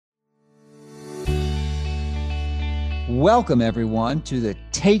Welcome, everyone, to the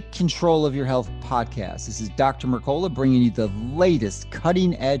Take Control of Your Health podcast. This is Dr. Mercola bringing you the latest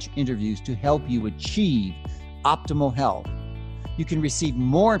cutting-edge interviews to help you achieve optimal health. You can receive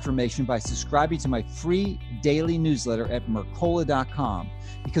more information by subscribing to my free daily newsletter at Mercola.com.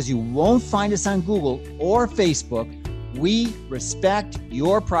 Because you won't find us on Google or Facebook, we respect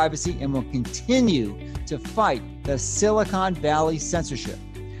your privacy and will continue to fight the Silicon Valley censorship.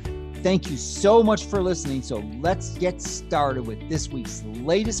 Thank you so much for listening. So let's get started with this week's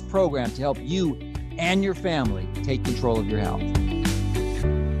latest program to help you and your family take control of your health.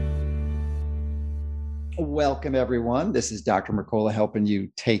 Welcome, everyone. This is Dr. Mercola helping you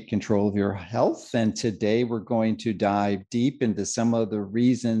take control of your health. And today we're going to dive deep into some of the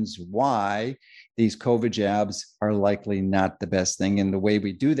reasons why these COVID jabs are likely not the best thing. And the way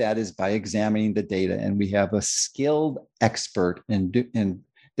we do that is by examining the data. And we have a skilled expert in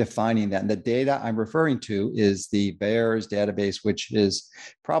defining that. And the data I'm referring to is the VAERS database, which is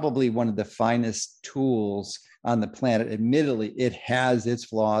probably one of the finest tools on the planet. Admittedly, it has its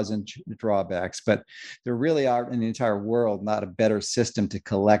flaws and drawbacks, but there really are in the entire world not a better system to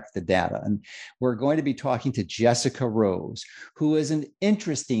collect the data. And we're going to be talking to Jessica Rose, who is an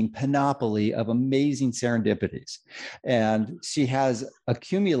interesting panoply of amazing serendipities. And she has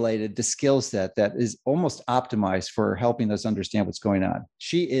accumulated the skill set that is almost optimized for helping us understand what's going on.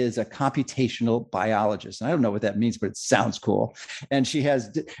 She is a computational biologist. And I don't know what that means, but it sounds cool. And she has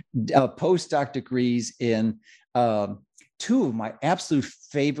postdoc degrees in two of my absolute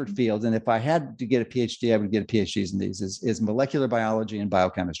favorite fields. And if I had to get a PhD, I would get a PhD in these, is molecular biology and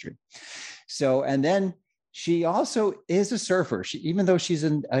biochemistry. So, and then she also is a surfer. Even though she's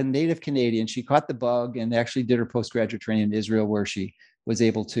a native Canadian, she caught the bug and actually did her postgraduate training in Israel, where she was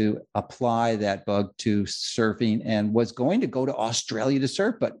able to apply that bug to surfing and was going to go to Australia to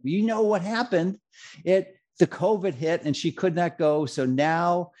surf. But you know what happened? The COVID hit and she could not go. So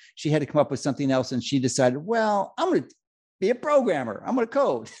now she had to come up with something else. And she decided, well, I'm going to be a programmer. I'm going to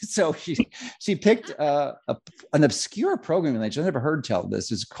code. So she picked an obscure programming language. I never heard tell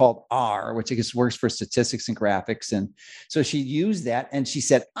this. It's called R, which I guess works for statistics and graphics. And so she used that and she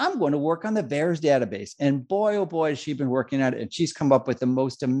said, I'm going to work on the VAERS database. And boy, oh boy, has she been working on it. And she's come up with the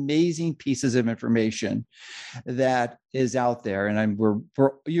most amazing pieces of information that is out there. And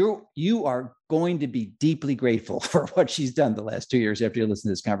you are going to be deeply grateful for what she's done the last 2 years after you listen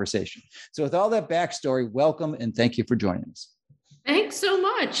to this conversation. So with all that backstory, welcome and thank you for joining us. Thanks so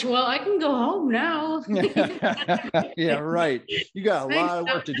much. Well, I can go home now. Yeah, right. You got a lot of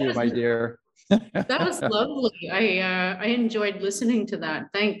work to do, my dear. That was lovely. I enjoyed listening to that.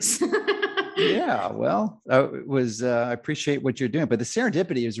 Thanks. Yeah, well, I appreciate what you're doing, but the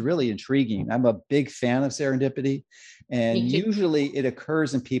serendipity is really intriguing. I'm a big fan of serendipity, and usually it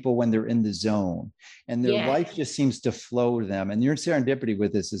occurs in people when they're in the zone and their life just seems to flow to them. And your serendipity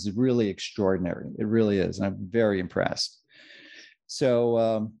with this is really extraordinary. It really is. And I'm very impressed.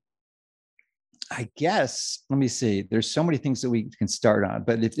 So I guess, let me see, there's so many things that we can start on,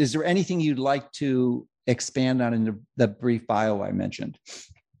 but is there anything you'd like to expand on in the brief bio I mentioned?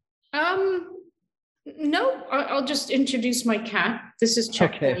 No, I'll just introduce my cat. This is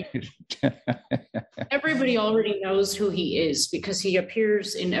Checkpoint. Okay. Everybody already knows who he is because he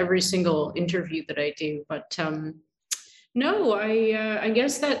appears in every single interview that I do. But no, I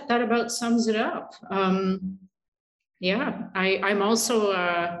guess that about sums it up. Yeah, I'm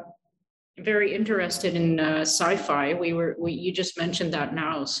also very interested in sci-fi. You just mentioned that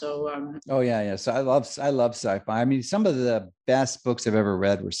now. So oh yeah. So I love sci-fi. I mean, some of the best books I've ever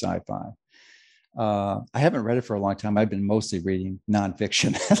read were sci-fi. I haven't read it for a long time. I've been mostly reading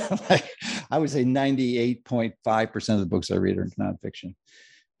nonfiction. Like I would say 98.5% of the books I read are nonfiction.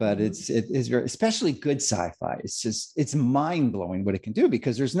 But it's very, especially good sci-fi. It's mind blowing what it can do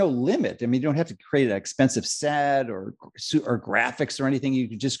because there's no limit. I mean, you don't have to create an expensive set or graphics or anything. You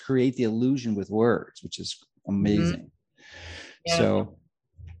can just create the illusion with words, which is amazing. Mm-hmm. Yeah. So,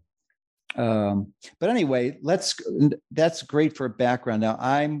 but anyway, that's great for background. Now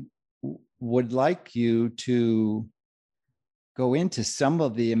would like you to go into some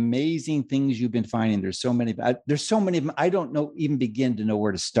of the amazing things you've been finding. There's so many of them. I don't even begin to know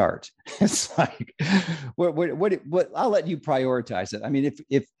where to start. It's like, what I'll let you prioritize it. I mean,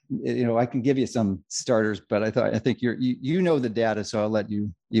 if you know, I can give you some starters, but I think you know the data, so I'll let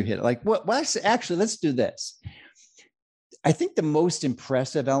you hit it. Like actually, let's do this. I think the most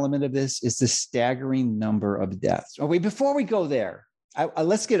impressive element of this is the staggering number of deaths. Oh, wait, before we go there,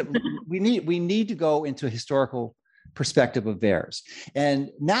 let's get it. We need to go into a historical perspective of VAERS. And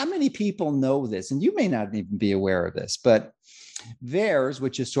not many people know this, and you may not even be aware of this, but VAERS,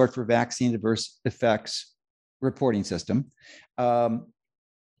 which is short for Vaccine Adverse Effects reporting system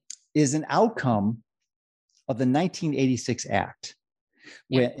is an outcome of the 1986 Act.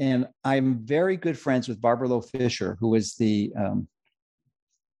 Yeah. And I'm very good friends with Barbara Loe Fisher, who was the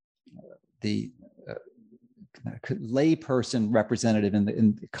lay person representative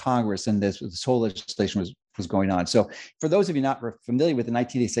in Congress, and this whole legislation was going on. So for those of you not familiar with the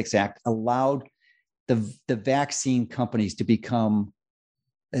 1986 Act, allowed the vaccine companies to become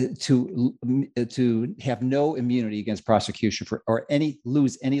to have no immunity against prosecution for or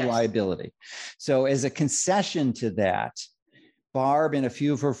lose any liability. So as a concession to that, Barb and a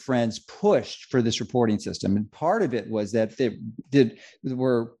few of her friends pushed for this reporting system, and part of it was that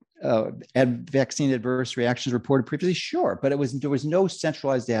vaccine adverse reactions reported previously? Sure, but there was no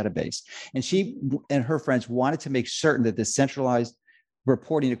centralized database. And she and her friends wanted to make certain that this centralized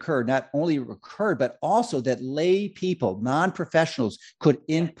reporting not only occurred, but also that lay people, non-professionals, could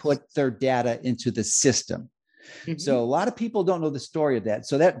input their data into the system. Mm-hmm. So a lot of people don't know the story of that.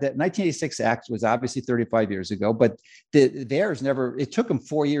 So that 1986 Act was obviously 35 years ago, but the VAERS it took them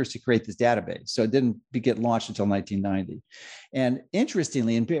 4 years to create this database. So it didn't get launched until 1990. And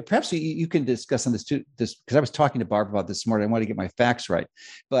interestingly, and perhaps you can discuss on this too, because I was talking to Barb about this morning. I want to get my facts right.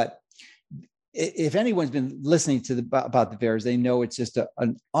 But if anyone's been listening to about the VAERS, they know it's just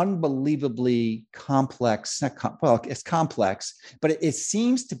an unbelievably complex, it's complex, but it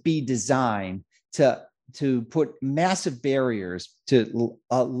seems to be designed to put massive barriers to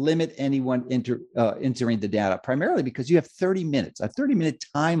limit anyone entering the data, primarily because you have 30 minutes, a 30-minute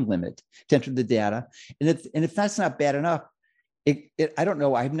time limit to enter the data. And if that's not bad enough, I don't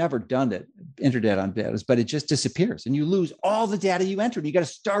know, I've never done it, entered data on data, but it just disappears and you lose all the data you entered. You got to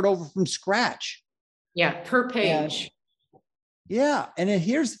start over from scratch. Yeah, per page. And then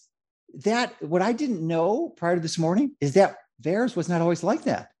here's that. What I didn't know prior to this morning is that VAERS was not always like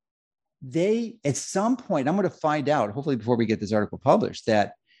that. At some point, I'm going to find out, hopefully before we get this article published,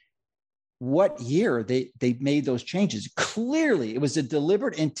 that what year they made those changes. Clearly, it was a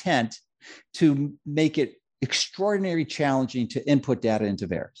deliberate intent to make it extraordinarily challenging to input data into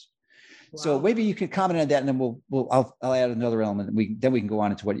VAERS. Wow. So maybe you can comment on that, and then I'll add another element. Then we can go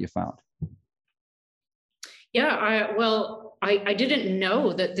on into what you found. Yeah, I didn't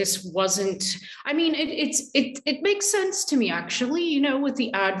know that this wasn't. I mean, it makes sense to me, actually. With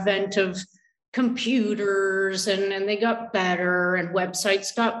the advent of computers and they got better and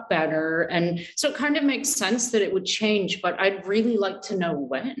websites got better, and so it kind of makes sense that it would change. But I'd really like to know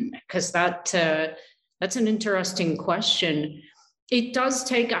when, because that's an interesting question. It does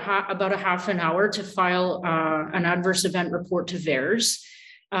take about a half an hour to file an adverse event report to VAERS.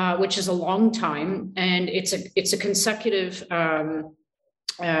 Which is a long time, and it's a consecutive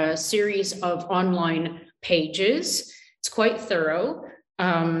series of online pages. It's quite thorough,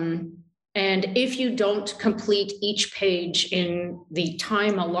 and if you don't complete each page in the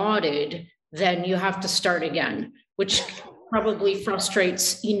time allotted, then you have to start again, which probably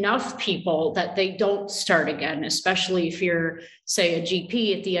frustrates enough people that they don't start again, especially if you're, say, a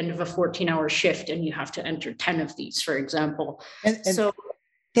GP at the end of a 14-hour shift and you have to enter 10 of these, for example. So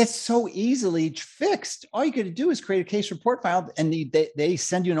that's so easily fixed. All you got to do is create a case report file, and they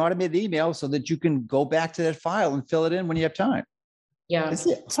send you an automated email so that you can go back to that file and fill it in when you have time. Yeah, it's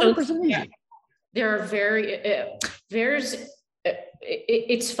 100% easy. There are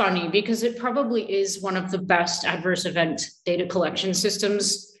it's funny because it probably is one of the best adverse event data collection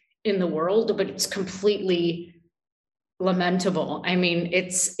systems in the world, but it's completely lamentable. I mean,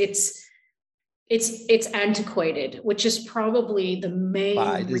 it's antiquated, which is probably the main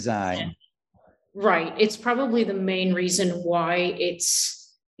by design. Reason, right. It's probably the main reason why it's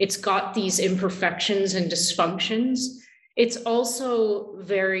got these imperfections and dysfunctions. It's also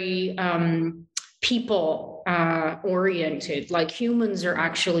very people oriented, like humans are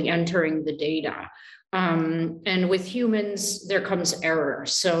actually entering the data. And with humans, there comes error.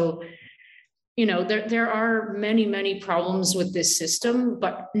 So, there are many, many problems with this system,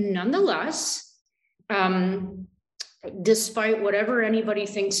 but nonetheless, despite whatever anybody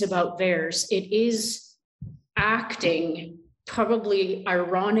thinks about VAERS, it is acting probably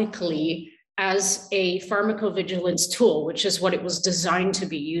ironically as a pharmacovigilance tool, which is what it was designed to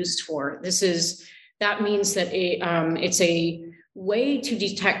be used for. That means that it's a way to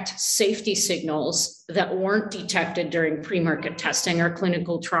detect safety signals that weren't detected during pre-market testing or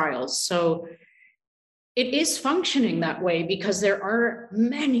clinical trials. So it is functioning that way because there are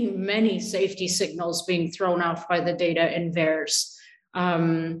many, many safety signals being thrown off by the data in VAERS.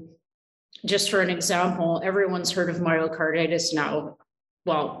 Just for an example, everyone's heard of myocarditis now.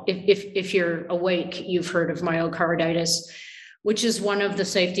 Well, if you're awake, you've heard of myocarditis. which is one of the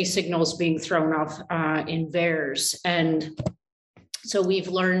safety signals being thrown off in VAERS. And so we've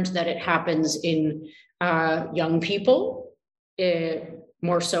learned that it happens in young people,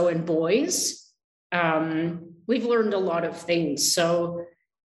 more so in boys. We've learned a lot of things. So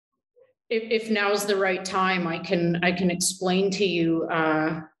if now's the right time, I can explain to you,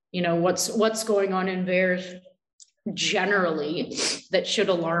 what's going on in VAERS generally that should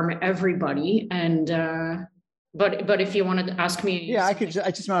alarm everybody. And but if you wanted to ask me, yeah, I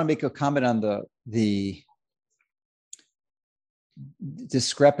just want to make a comment on the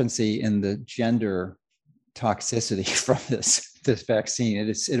discrepancy in the gender toxicity from this vaccine.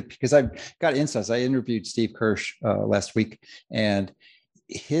 Because I've got insights. I interviewed Steve Kirsch last week, and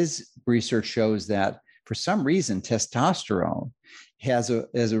his research shows that for some reason testosterone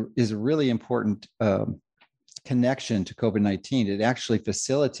is a really important connection to COVID-19. It actually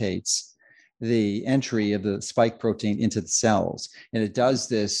facilitates the entry of the spike protein into the cells, and it does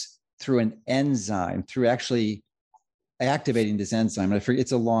this through an enzyme, through actually activating this enzyme. I forget,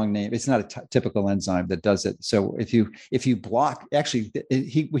 it's a long name. It's not a typical enzyme that does it. So if you block, actually,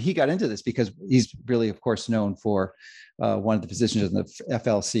 he got into this because he's really, of course, known for one of the physicians in the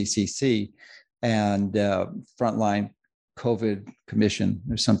FLCCC and Frontline COVID Commission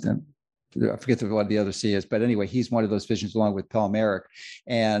or something. I forget what the other C is, but anyway, he's one of those physicians along with Paul Marik.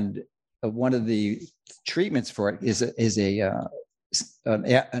 And one of the treatments for it is an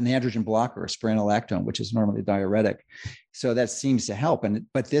androgen blocker, a spironolactone, which is normally a diuretic. So that seems to help.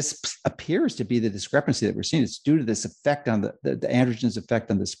 But this appears to be the discrepancy that we're seeing. It's due to this effect on the androgen's effect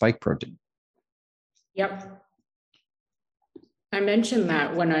on the spike protein. Yep. I mentioned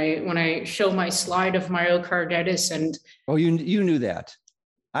that when I show my slide of myocarditis and. Oh, you knew that.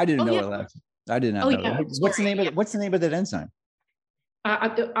 I didn't know that. I did not know. Yeah. What's the name of that enzyme?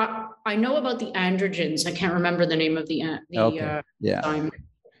 I know about the androgens. I can't remember the name of the enzyme.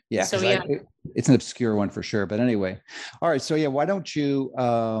 Yeah. So it's an obscure one for sure. But anyway, all right. So why don't you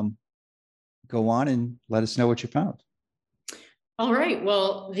go on and let us know what you found? All right.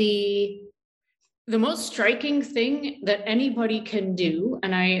 Well, the most striking thing that anybody can do,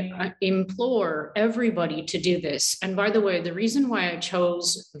 and I implore everybody to do this. And by the way, the reason why I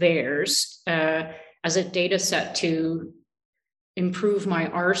chose VAERS as a data set to improve my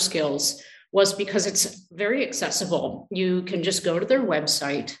R skills was because it's very accessible. You can just go to their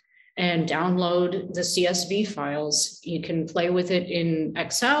website and download the CSV files. You can play with it in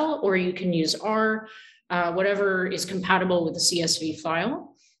Excel, or you can use R, whatever is compatible with the CSV file.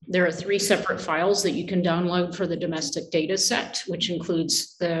 There are 3 separate files that you can download for the domestic data set, which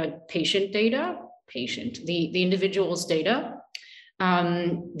includes the patient data, the individual's data,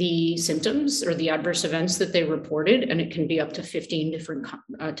 the symptoms or the adverse events that they reported, and it can be up to 15 different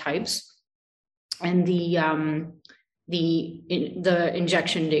types, and the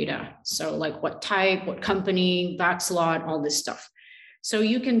injection data. So like what type, what company, Vaxlot, all this stuff. So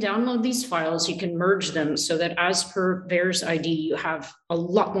you can download these files, you can merge them so that as per VAERS ID, you have a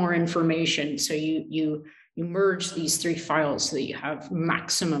lot more information. So you merge these 3 files so that you have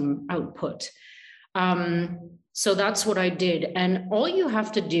maximum output. So that's what I did. And all you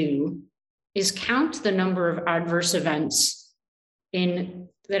have to do is count the number of adverse events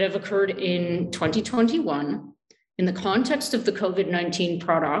that have occurred in 2021 in the context of the COVID-19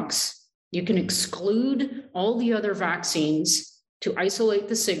 products. You can exclude all the other vaccines to isolate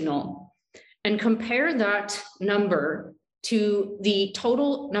the signal and compare that number to the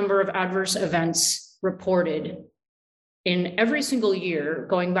total number of adverse events reported in every single year,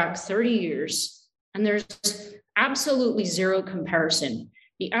 going back 30 years. And there's absolutely zero comparison.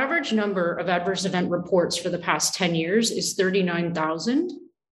 The average number of adverse event reports for the past 10 years is 39,000.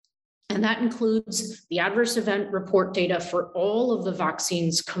 And that includes the adverse event report data for all of the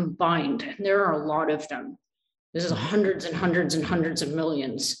vaccines combined. And there are a lot of them. This is hundreds and hundreds and hundreds of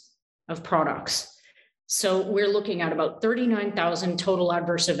millions of products. So we're looking at about 39,000 total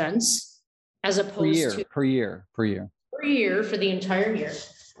adverse events as opposed to per year for the entire year,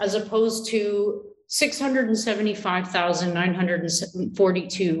 as opposed to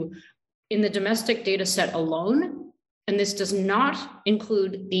 675,942 in the domestic data set alone. And this does not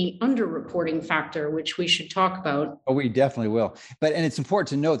include the underreporting factor, which we should talk about. Oh, we definitely will. And it's important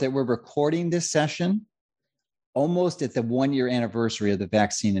to note that we're recording this session almost at the 1-year anniversary of the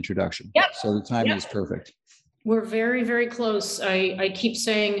vaccine introduction. Yep. So the timing is perfect. We're very, very close. I keep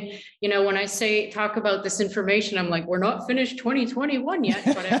saying, when I talk about this information, I'm like, we're not finished 2021 yet,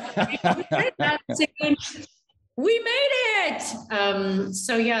 but we made it.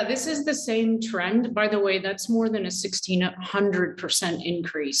 This is the same trend. By the way, that's more than a 1,600%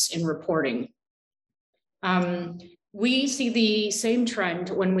 increase in reporting. we see the same trend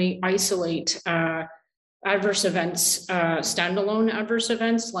when we isolate adverse events, standalone adverse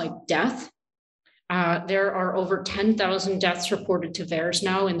events like death. There are over 10,000 deaths reported to VAERS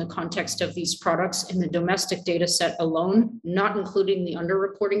now in the context of these products in the domestic data set alone, not including the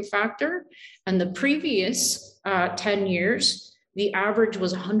underreporting factor. And the previous 10 years, the average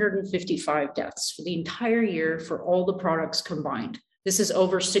was 155 deaths for the entire year for all the products combined. This is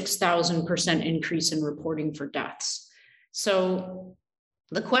over 6,000% increase in reporting for deaths. So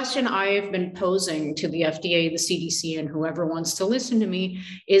the question I have been posing to the FDA, the CDC, and whoever wants to listen to me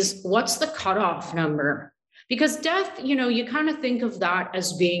is, what's the cutoff number? Because death, you kind of think of that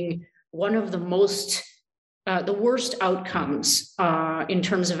as being one of the most, the worst outcomes in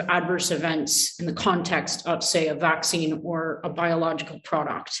terms of adverse events in the context of, say, a vaccine or a biological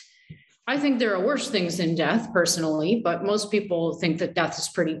product. I think there are worse things than death personally, but most people think that death is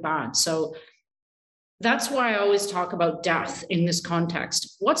pretty bad. So that's why I always talk about death in this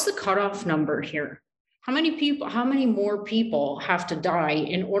context. What's the cutoff number here? How many more people have to die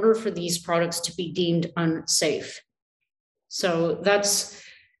in order for these products to be deemed unsafe? So that's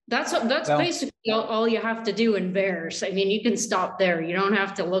basically all you have to do in VAERS. I mean, you can stop there. You don't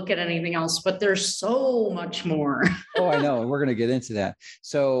have to look at anything else, but there's so much more. Oh, I know. And we're going to get into that.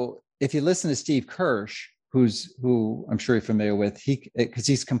 So if you listen to Steve Kirsch, who I'm sure you're familiar with, because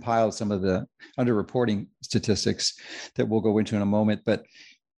he's compiled some of the underreporting statistics that we'll go into in a moment, but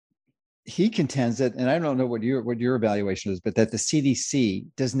he contends that, and I don't know what your evaluation is, but that the CDC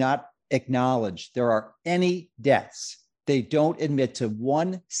does not acknowledge there are any deaths. They don't admit to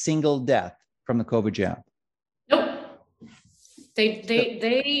one single death from the COVID jab. Nope.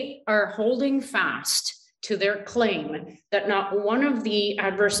 They are holding fast to their claim that not one of the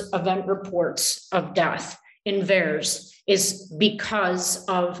adverse event reports of death in VAERS is because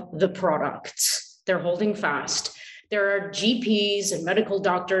of the products. They're holding fast. There are GPs and medical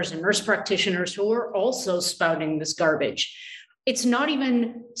doctors and nurse practitioners who are also spouting this garbage. It's not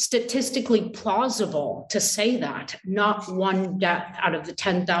even statistically plausible to say that not one death out of the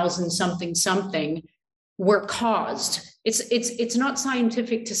 10,000 something were caused. It's not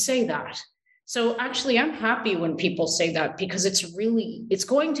scientific to say that. So actually, I'm happy when people say that, because it's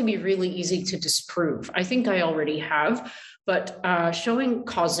going to be really easy to disprove. I think I already have, but showing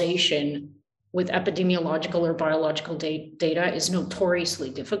causation with epidemiological or biological data is notoriously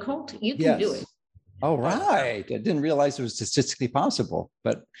difficult. You can do it. Oh, right. I didn't realize it was statistically possible,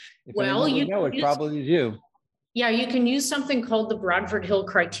 but if you know it, probably do. Yeah, you can use something called the Bradford-Hill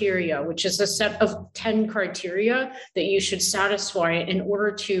criteria, which is a set of 10 criteria that you should satisfy in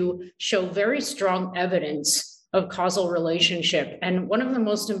order to show very strong evidence of causal relationship. And one of the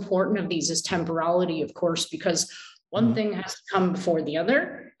most important of these is temporality, of course, because one thing has to come before the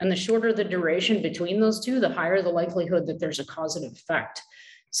other. And the shorter the duration between those two, the higher the likelihood that there's a causative effect.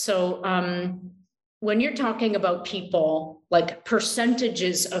 So when you're talking about people, like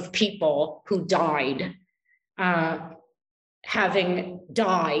percentages of people who died, having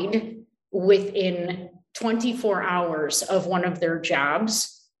died within 24 hours of one of their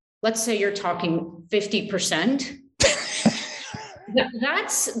jabs, let's say you're talking 50%.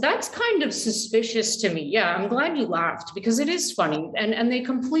 That's kind of suspicious to me. Yeah, I'm glad you laughed, because it is funny, and they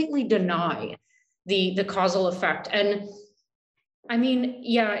completely deny the causal effect. And I mean,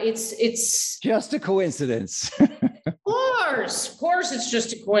 yeah, it's just a coincidence. Of course, it's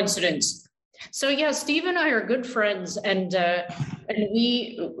just a coincidence. So yeah, Steve and I are good friends, and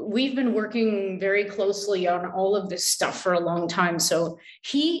we've been working very closely on all of this stuff for a long time. So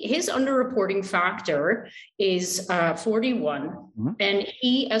his underreporting factor is 41, and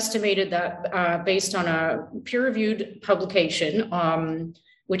he estimated that based on a peer-reviewed publication,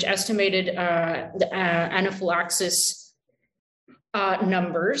 which estimated the anaphylaxis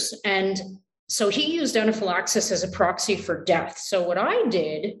numbers. And so he used anaphylaxis as a proxy for death. So what I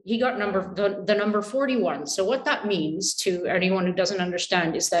did, he got the number 41. So what that means to anyone who doesn't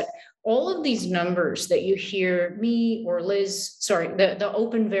understand is that all of these numbers that you hear me or Liz, the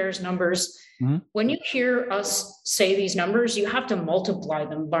open VAERS numbers, when you hear us say these numbers, you have to multiply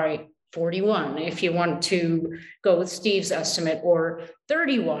them by 41 if you want to go with Steve's estimate, or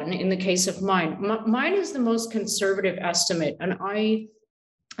 31 in the case of mine. Mine is the most conservative estimate, and I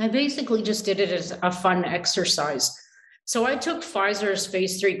basically just did it as a fun exercise. So I took Pfizer's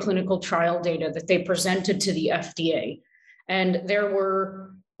phase 3 clinical trial data that they presented to the FDA, and there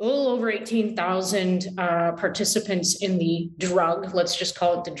were a little over 18,000 participants in the drug, let's just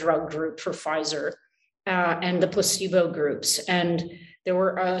call it the drug group for Pfizer, and the placebo groups. And there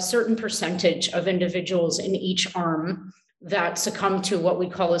were a certain percentage of individuals in each arm that succumbed to what we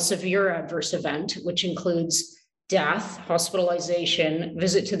call a severe adverse event, which includes death, hospitalization,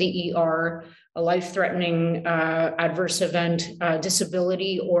 visit to the ER, a life-threatening adverse event,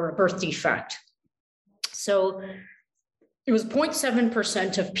 disability, or a birth defect. So it was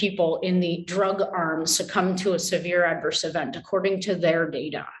 0.7% of people in the drug arm succumbed to a severe adverse event, according to their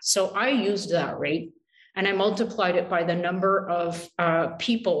data. So I used that rate and I multiplied it by the number of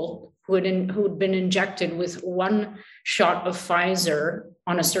people who had been injected with one shot of Pfizer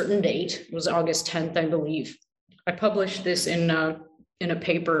on a certain date. It was August 10th, I believe. I published this in a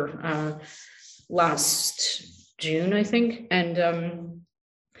paper last June, I think. And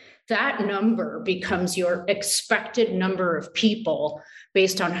that number becomes your expected number of people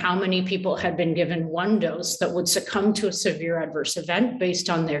based on how many people had been given one dose that would succumb to a severe adverse event based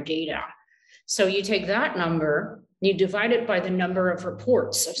on their data. So you take that number, you divide it by the number of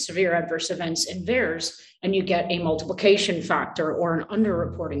reports of severe adverse events in VAERS, and you get a multiplication factor or an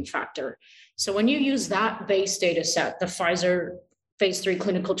underreporting factor. So when you use that base data set, the Pfizer phase 3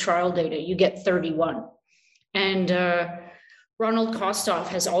 clinical trial data, you get 31. And Ronald Kostoff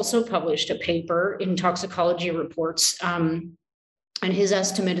has also published a paper in Toxicology Reports, and his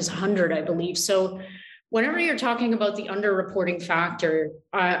estimate is 100, I believe. So whenever you're talking about the underreporting factor,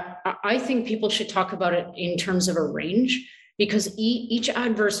 I think people should talk about it in terms of a range, because each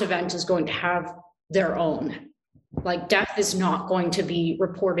adverse event is going to have their own. Like death is not going to be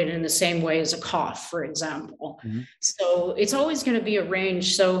reported in the same way as a cough, for example. Mm-hmm. So it's always going to be a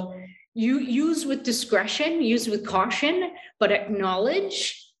range. So you use with discretion, use with caution, but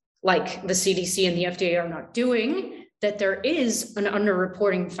acknowledge, like the CDC and the FDA are not doing, that there is an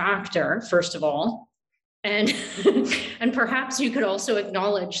underreporting factor, first of all. And, and perhaps you could also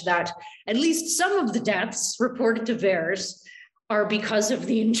acknowledge that at least some of the deaths reported to VAERS are because of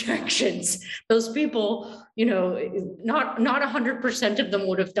the injections. Those people, not 100% of them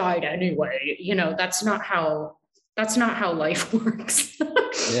would have died anyway. That's not how life works.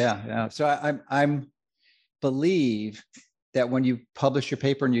 Yeah. So I'm believe that when you published your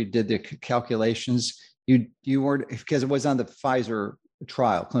paper and you did the calculations, you weren't, because it was on the Pfizer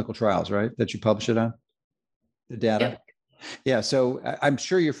trial, clinical trials, right? That you published it on, the data. Yep. Yeah. So I'm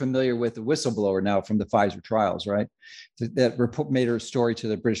sure you're familiar with the whistleblower now from the Pfizer trials, right? That report made her story to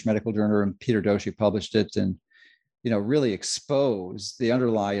the British Medical Journal, and Peter Doshi published it, and really exposed the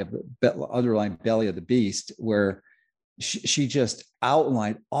underlying belly of the beast, where she just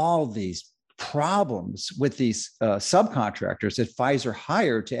outlined all these problems with these subcontractors that Pfizer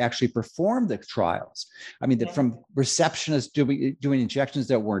hired to actually perform the trials. I mean, from receptionists doing injections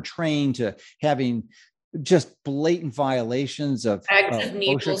that weren't trained, to having just blatant violations of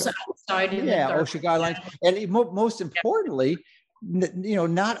needles outside. OSHA guidelines, and most importantly,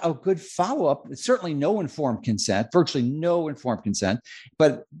 not a good follow-up. Certainly no informed consent, virtually no informed consent,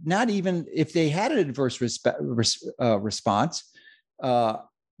 but not even if they had an adverse response,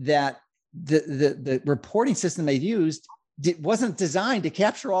 that the reporting system they used wasn't designed to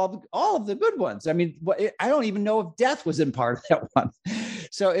capture all of the good ones. I mean, I don't even know if death was in part of that one.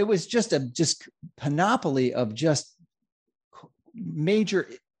 So it was just a panoply of just major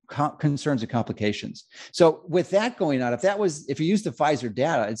concerns and complications. So with that going on, if you use the Pfizer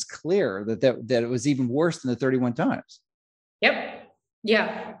data, it's clear that it was even worse than the 31 times. Yep.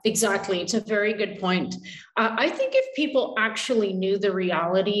 Yeah, exactly. It's a very good point. I think if people actually knew the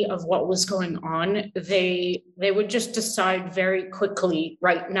reality of what was going on, they would just decide very quickly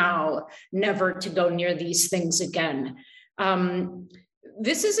right now never to go near these things again.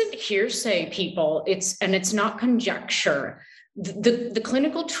 This isn't hearsay, people. It's not conjecture. The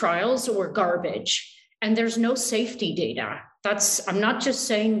clinical trials were garbage, and there's no safety data. I'm not just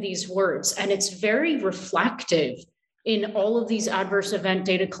saying these words, and it's very reflective in all of these adverse event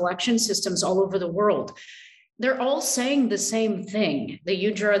data collection systems all over the world. They're all saying the same thing. The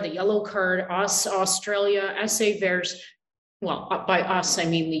UDRA, the Yellow Card, us, Australia, SA VAERS. Well, by us, I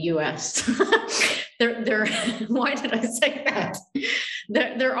mean the US. They're why did I say that?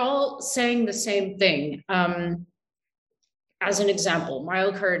 They're all saying the same thing. As an example,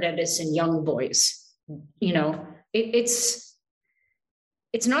 myocarditis in young boys,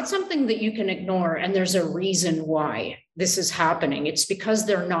 it's not something that you can ignore, and there's a reason why this is happening. It's because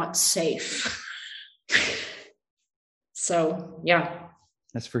they're not safe. So, yeah.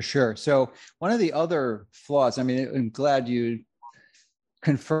 That's for sure. So one of the other flaws, I mean, I'm glad you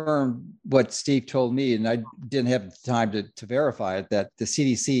confirmed what Steve told me, and I didn't have time to verify it, that the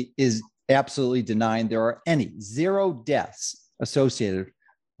CDC is absolutely denying there are zero deaths associated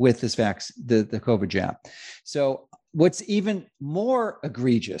with this vaccine, the COVID jab. So what's even more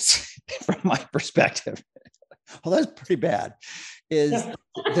egregious from my perspective, well, that's pretty bad, is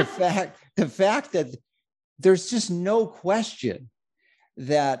the fact that there's just no question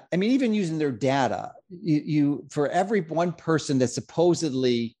that, I mean, even using their data, you for every one person that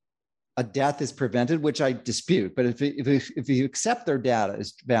supposedly a death is prevented, which I dispute, but if you accept their data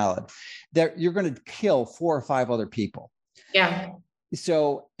is valid, that you're going to kill 4 or 5 other people. Yeah.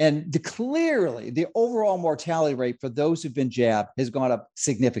 So, and clearly the overall mortality rate for those who've been jabbed has gone up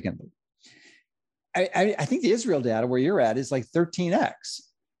significantly. I think the Israel data where you're at is like 13x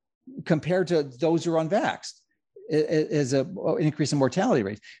compared to those who are unvaxxed, is an increase in mortality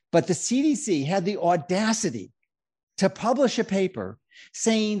rates. But the CDC had the audacity to publish a paper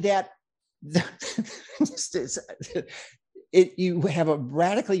saying that you have a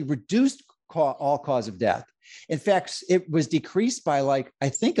radically reduced all cause of death. In fact, it was decreased by like, I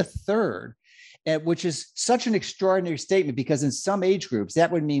think, a third, which is such an extraordinary statement, because in some age groups,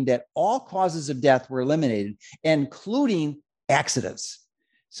 that would mean that all causes of death were eliminated, including accidents.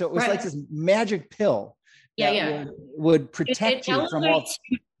 So it was like this magic pill that would protect you from all.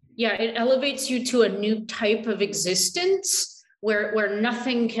 Yeah, it elevates you to a new type of existence where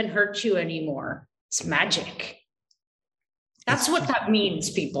nothing can hurt you anymore. It's magic. That's what that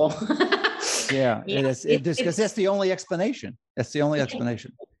means, people. Yeah, because that's the only explanation. That's the only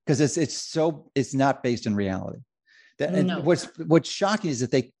explanation, because it's not based in reality. What's shocking is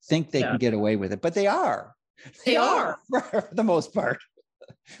that they think they can get away with it, but they are. They are for the most part.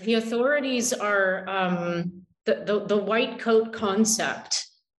 The authorities are the white coat concept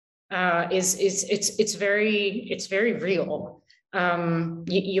it's very real.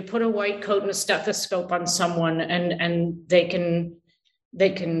 You put a white coat and a stethoscope on someone, and they can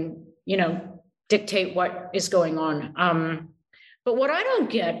dictate what is going on. But what I don't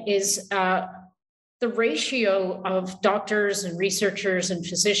get is the ratio of doctors and researchers and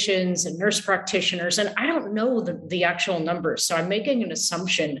physicians and nurse practitioners, and I don't know the actual numbers. So I'm making an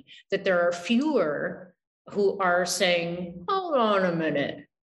assumption that there are fewer who are saying, hold on a minute,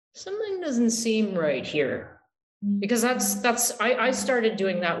 something doesn't seem right here. Because I started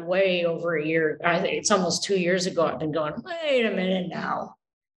doing that way over a year. I think it's almost 2 years ago. I've been going, wait a minute now.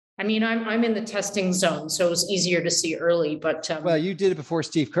 I mean, I'm in the testing zone, so it's easier to see early. But well, you did it before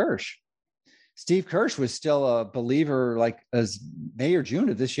Steve Kirsch. Steve Kirsch was still a believer, like as May or June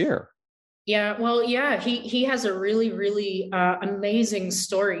of this year. Yeah, well, yeah, he has a really, really amazing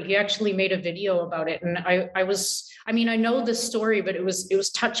story. He actually made a video about it, and I know the story, but it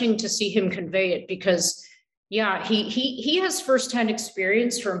was touching to see him convey it, because yeah, he has firsthand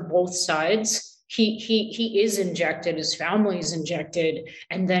experience from both sides. He is injected, his family is injected,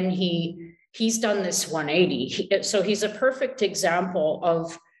 and then he's done this 180. So he's a perfect example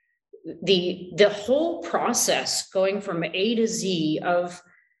of the whole process going from A to Z of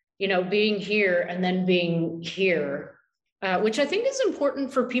being here and then being here, which I think is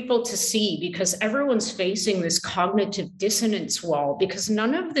important for people to see, because everyone's facing this cognitive dissonance wall, because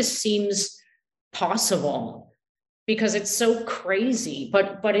none of this seems possible, because it's so crazy,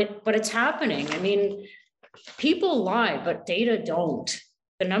 but it's happening. I mean, people lie, but data don't.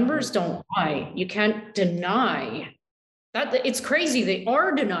 The numbers don't lie. You can't deny that. It's crazy. They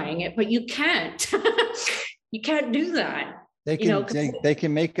are denying it, but you can't. You can't do that. They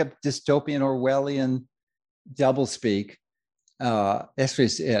can make a dystopian Orwellian doublespeak.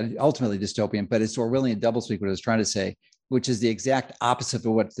 Actually, ultimately dystopian, but it's Orwellian doublespeak, what I was trying to say, which is the exact opposite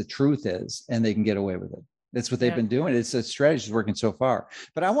of what the truth is, and they can get away with it. That's what they've been doing. It's a strategy working so far.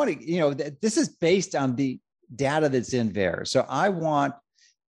 But I want to, this is based on the data that's in VAERS. So I want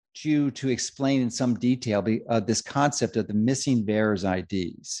you to explain in some detail this concept of the missing VAERS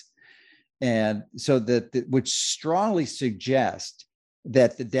IDs. And so which strongly suggest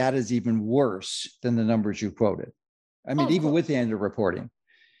that the data is even worse than the numbers you quoted. I mean, even with the end of reporting,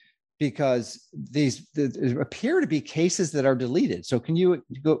 because there appear to be cases that are deleted. So can you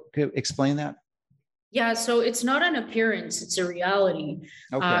explain that? Yeah, so it's not an appearance, it's a reality.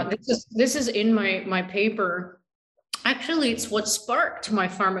 Okay. This is in my paper. Actually, it's what sparked my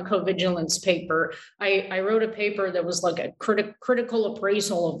pharmacovigilance paper. I wrote a paper that was like a critical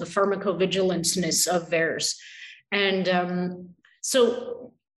appraisal of the pharmacovigilanceness of VAERS. And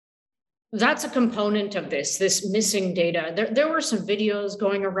so that's a component of this missing data. There were some videos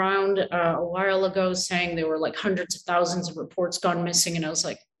going around a while ago saying there were like hundreds of thousands of reports gone missing. And I was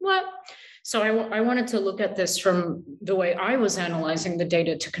like, what? So I wanted to look at this from the way I was analyzing the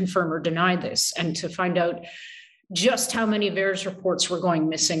data to confirm or deny this, and to find out just how many VAERS reports were going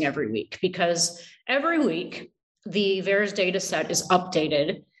missing every week, because every week the VAERS data set is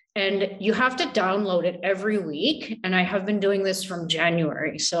updated and you have to download it every week. And I have been doing this from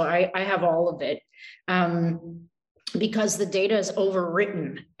January, so I have all of it. because the data is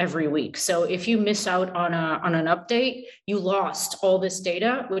overwritten every week. So if you miss out on an update, you lost all this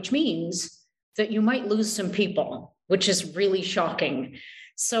data, which means that you might lose some people, which is really shocking.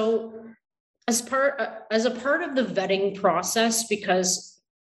 So as a part of the vetting process, because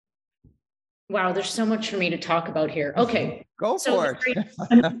wow, there's so much for me to talk about here. Okay. Go for it.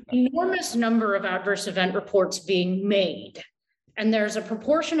 An enormous number of adverse event reports being made, and there's a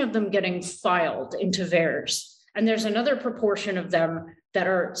proportion of them getting filed into VAERS, and there's another proportion of them that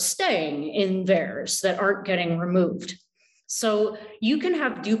are staying in VAERS that aren't getting removed. So you can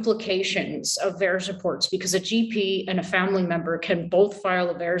have duplications of VAERS reports because a GP and a family member can both file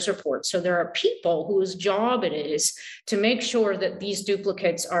a VAERS report. So there are people whose job it is to make sure that these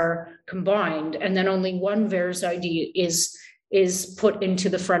duplicates are combined, and then only one VAERS ID is put into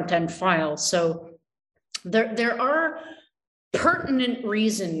the front end file. So there are pertinent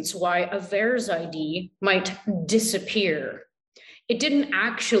reasons why a VAERS ID might disappear. It didn't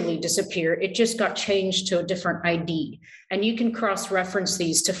actually disappear. It just got changed to a different ID. And you can cross-reference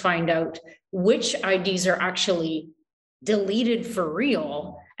these to find out which IDs are actually deleted for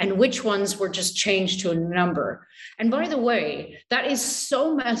real and which ones were just changed to a number. And by the way, that is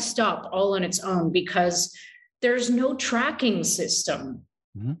so messed up all on its own because there's no tracking system.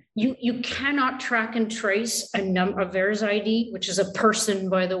 Mm-hmm. You cannot track and trace a VAERS ID, which is a person,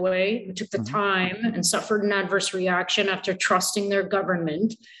 by the way, who took the time and suffered an adverse reaction after trusting their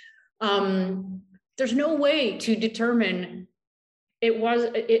government. There's no way to determine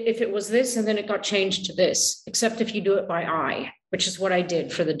if it was this and then it got changed to this, except if you do it by eye, which is what I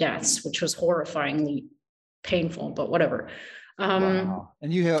did for the deaths, which was horrifyingly painful, but whatever. Wow.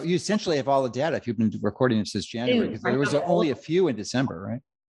 And you essentially have all the data if you've been recording it since January, because there was only a few in December, right?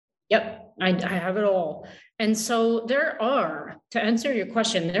 Yep, I have it all. And so to answer your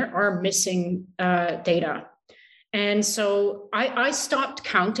question, there are missing data. And so I stopped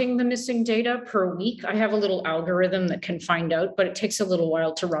counting the missing data per week. I have a little algorithm that can find out, but it takes a little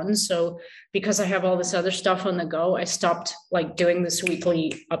while to run. So because I have all this other stuff on the go, I stopped doing this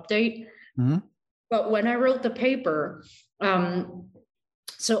weekly update. Mm-hmm. But when I wrote the paper,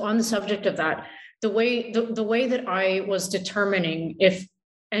 so on the subject of that, the way that I was determining if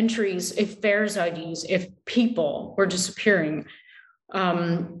entries, if VAERS IDs, if people were disappearing,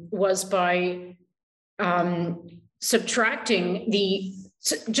 was by subtracting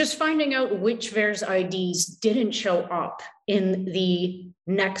just finding out which VAERS IDs didn't show up in the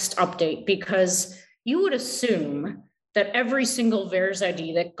next update, because you would assume that every single VAERS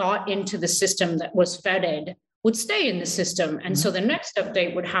ID that got into the system that was vetted would stay in the system. And so the next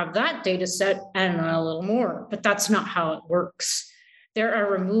update would have that data set and a little more, but that's not how it works. There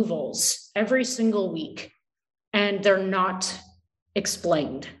are removals every single week, and they're not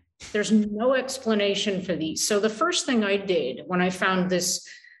explained. There's no explanation for these. So the first thing I did when I found this,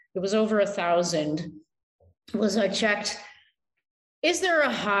 it was over 1,000, was I checked, is there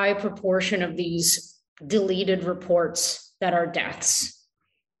a high proportion of these deleted reports that are deaths?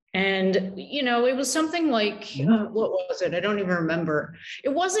 And, it was something like, what was it? I don't even remember. It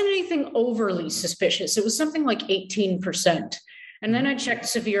wasn't anything overly suspicious. It was something like 18%. And then I checked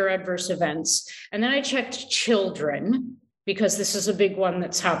severe adverse events. And then I checked children, because this is a big one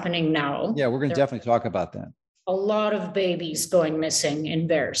that's happening now. Yeah, we're going to definitely talk about that. A lot of babies going missing in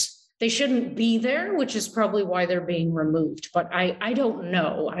VAERS. They shouldn't be there, which is probably why they're being removed. But I don't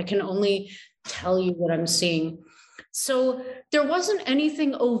know. I can only tell you what I'm seeing. So there wasn't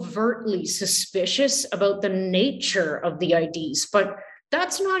anything overtly suspicious about the nature of the IDs, but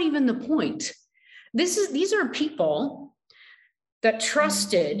that's not even the point. These are people that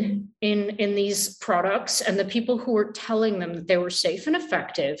trusted in these products, and the people who were telling them that they were safe and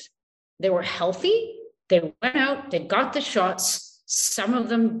effective, they were healthy, they went out, they got the shots. Some of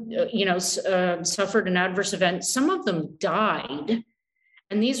them, suffered an adverse event. Some of them died.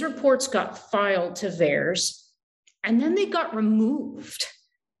 And these reports got filed to VAERS, and then they got removed.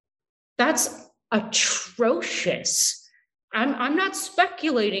 That's atrocious. I'm not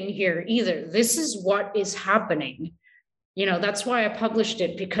speculating here either. This is what is happening. That's why I published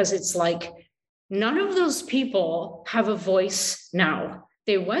it, because it's like none of those people have a voice now.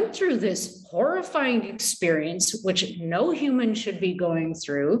 They went through this horrifying experience, which no human should be going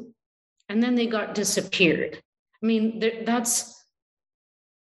through, and then they got disappeared. I mean,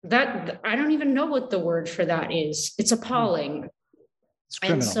 that I don't even know what the word for that is. It's appalling. It's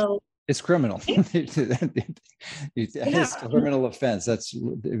criminal. And so it's criminal. It's a criminal offense.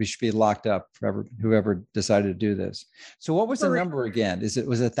 We should be locked up forever, whoever decided to do this. So what was the number again? Was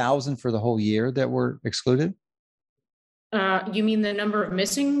 1,000 for the whole year that were excluded? You mean the number of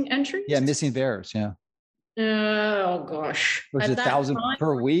missing entries? Yeah, missing VAERS, yeah. Oh gosh. Was At it that 1,000 time,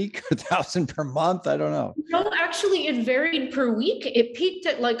 per week or 1,000 per month? I don't know. no, actually it varied per week. It peaked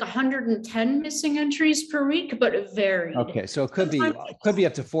at like 110 missing entries per week, but it varied. Okay, so it could be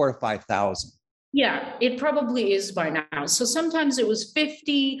up to 4,000 to 5,000. Yeah, it probably is by now. So sometimes it was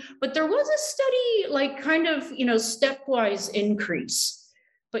 50, but there was a steady, like kind of, stepwise increase.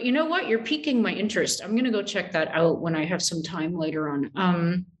 But you know what? You're piquing my interest. I'm going to go check that out when I have some time later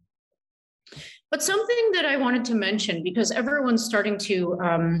on. But something that I wanted to mention, because everyone's starting to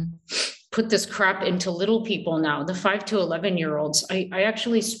put this crap into little people now, the 5 to 11-year-olds. I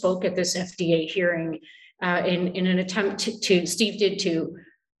actually spoke at this FDA hearing in an attempt to Steve did to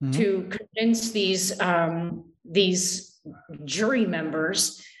convince these jury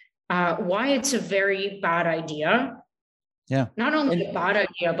members why it's a very bad idea. Yeah. Not only a bad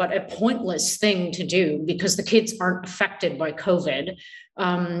idea, but a pointless thing to do because the kids aren't affected by COVID.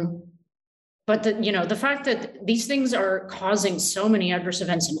 But the fact that these things are causing so many adverse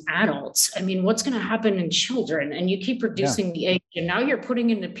events in adults, I mean, what's going to happen in children? And you keep reducing the age, and now you're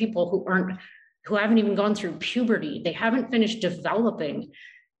putting into people who haven't even gone through puberty. They haven't finished developing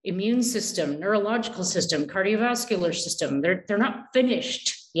immune system, neurological system, cardiovascular system. They're not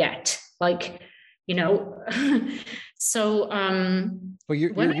finished yet. So well,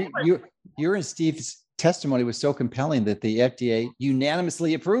 your and Steve's testimony was so compelling that the FDA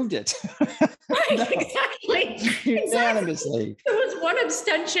unanimously approved it. Right, exactly. Unanimously. There was one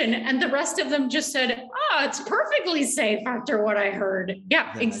abstention, and the rest of them just said, it's perfectly safe after what I heard.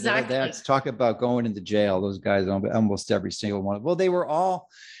 Yeah, exactly. That's talk about going into jail. Those guys, almost every single one. Well, they were all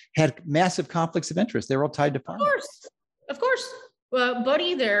had massive conflicts of interest. They were all tied to pharma. Of course.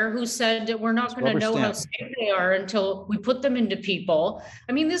 Buddy there who said that we're not going to know how safe they are until we put them into people.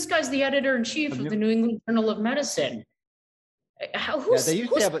 I mean, this guy's the editor-in-chief of the New England Journal of Medicine.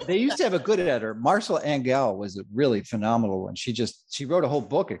 They used to have a good editor. Marcia Angell was a really phenomenal one. She wrote a whole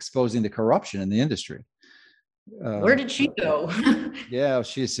book exposing the corruption in the industry. Where did she go? Yeah,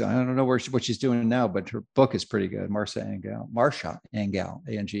 I don't know what she's doing now, but her book is pretty good. Marcia Angell,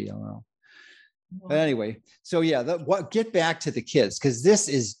 Angell. But anyway, so yeah, get back to the kids, because this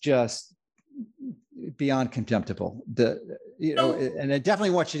is just beyond contemptible. And I definitely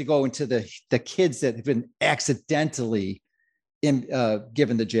want you to go into the kids that have been accidentally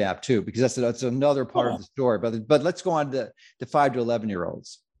given the jab too, because that's another part of the story. But let's go on to the 5 to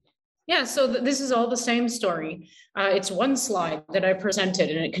 11-year-olds. Yeah, so this is all the same story. It's one slide that I presented,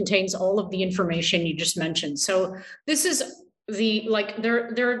 and it contains all of the information you just mentioned. So this is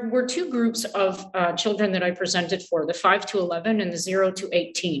there were two groups of children that I presented for, the 5 to 11 and the 0 to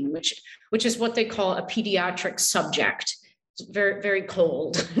 18, which is what they call a pediatric subject. It's very, very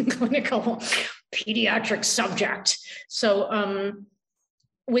cold clinical pediatric subject. So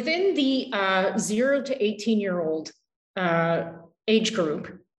within the 0 to 18-year-old age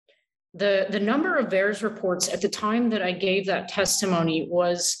group, the number of VAERS reports at the time that I gave that testimony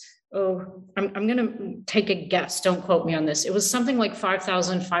was, I'm going to take a guess. Don't quote me on this. It was something like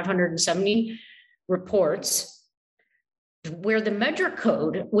 5,570 reports, where the MEDRA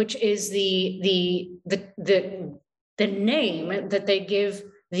code, which is the name that they give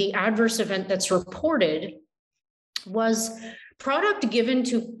the adverse event that's reported, was product given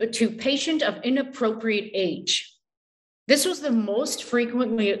to patient of inappropriate age. This was the most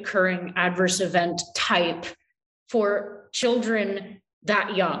frequently occurring adverse event type for children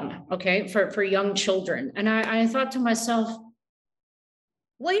that young, okay, for young children. And I thought to myself,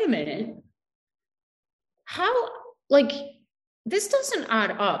 wait a minute, this doesn't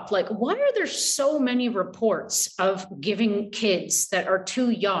add up. Why are there so many reports of giving kids that are too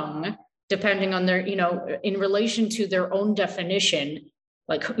young, depending on their, in relation to their own definition?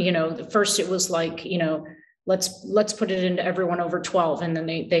 First it was let's put it into everyone over 12. And then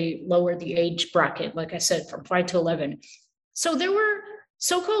they lowered the age bracket, like I said, from 5 to 11. So there were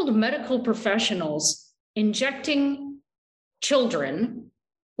so-called medical professionals injecting children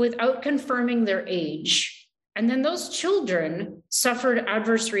without confirming their age. And then those children suffered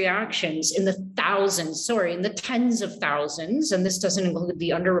adverse reactions in the tens of thousands. And this doesn't include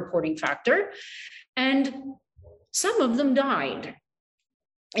the underreporting factor. And some of them died.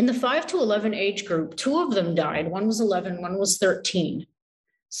 In the 5 to 11 age group, 2 of them died. One was 11, one was 13.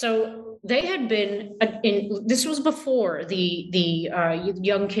 So they had been this was before the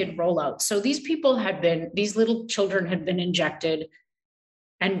young kid rollout. So these little children had been injected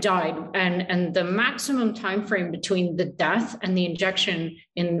and died. And the maximum time frame between the death and the injection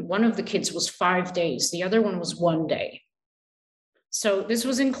in one of the kids was 5 days. The other one was 1 day. So this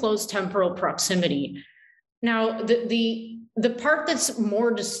was in close temporal proximity. Now, the part that's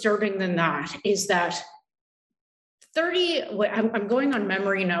more disturbing than that is that I'm going on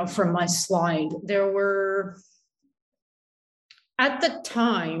memory now from my slide. There were, at the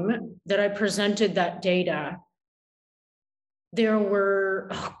time that I presented that data, there were,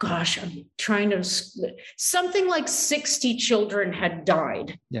 oh gosh, I'm trying to, something like 60 children had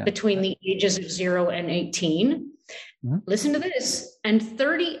died between the ages of 0 and 18. Mm-hmm. Listen to this. And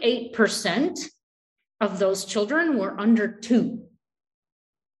 38% of those children were under 2.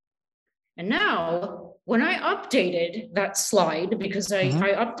 And now, when I updated that slide, because I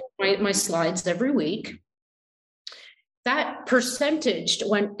update my slides every week, that percentage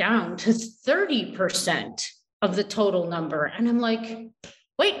went down to 30% of the total number. And I'm like,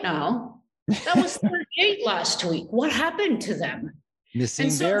 wait now, that was 38 last week. What happened to them?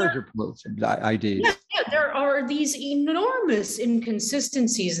 Missing bears IDs. Yeah, there are these enormous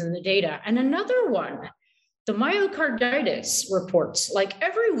inconsistencies in the data. And another one, the myocarditis reports. Like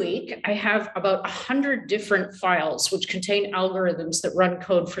every week, I have about 100 different files which contain algorithms that run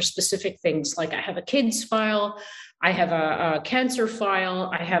code for specific things. Like I have a kids file, I have a cancer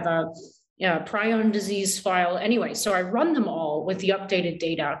file, I have a prion disease file. Anyway, so I run them all with the updated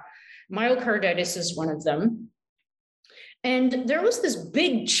data. Myocarditis is one of them. And there was this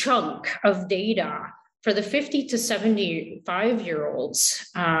big chunk of data for the 50 to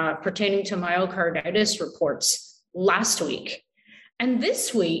 75-year-olds pertaining to myocarditis reports last week. And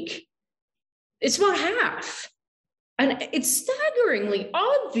this week, it's about half. And it's staggeringly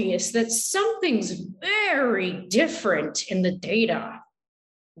obvious that something's very different in the data.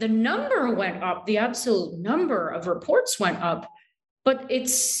 The number went up, the absolute number of reports went up, but it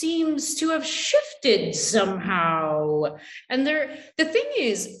seems to have shifted somehow. And the thing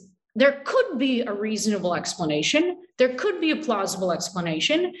is, there could be a reasonable explanation. There could be a plausible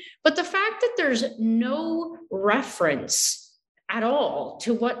explanation, but the fact that there's no reference at all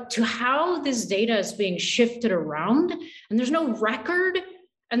to how this data is being shifted around, and there's no record,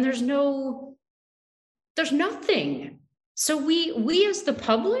 and there's nothing. So we as the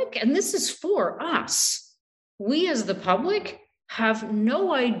public, and this is for us, we as the public have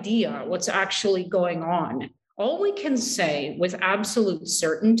no idea what's actually going on. All we can say with absolute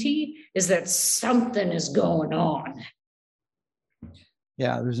certainty is that something is going on.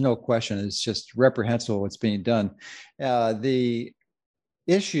 Yeah, there's no question. It's just reprehensible what's being done. The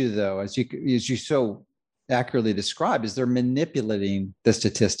issue, though, as you so accurately described, is they're manipulating the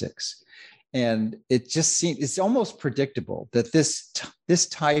statistics. And it just seems, it's almost predictable that this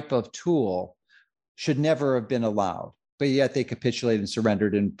type of tool should never have been allowed. But yet they capitulated and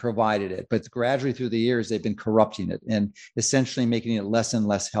surrendered and provided it. But gradually through the years, they've been corrupting it and essentially making it less and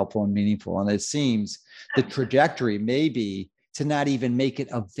less helpful and meaningful. And it seems the trajectory may be to not even make it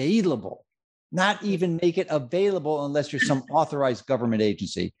available, unless you're some authorized government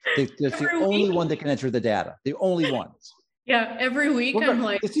agency. That's the only one that can enter the data, the only ones. Yeah, every week I'm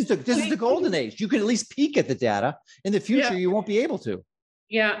like, this is the golden age. You can at least peek at the data. In the future, you won't be able to.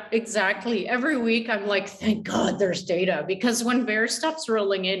 Yeah, exactly. Every week I'm like, thank God there's data, because when VAERS stops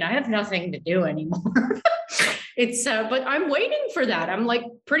rolling in, I have nothing to do anymore. But I'm waiting for that. I'm like,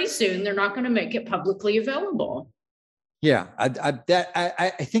 pretty soon they're not going to make it publicly available. Yeah, I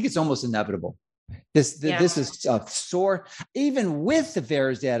think it's almost inevitable. This is sore. Even with the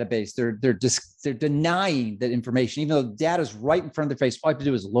VAERS database, they're denying that information, even though the data is right in front of their face. All you have to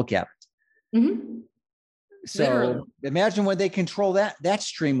do is look at it. Mm-hmm. So literally. Imagine when they control that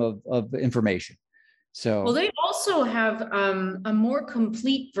stream of information. So well, they also have a more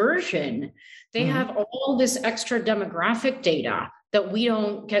complete version. They have all this extra demographic data that we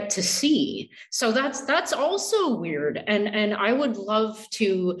don't get to see. So that's also weird. And I would love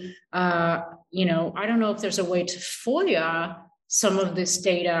to, I don't know if there's a way to FOIA some of this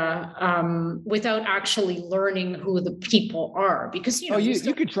data without actually learning who the people are, because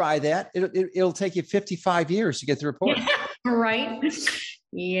you could try that. It'll take you 55 years to get the report. Yeah, right.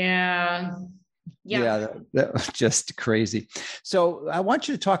 Yeah. That was just crazy. So I want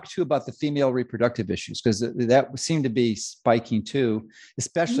you to talk too about the female reproductive issues, because that seemed to be spiking too,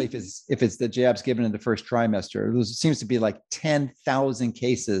 especially if it's the jabs given in the first trimester. There seems to be like 10,000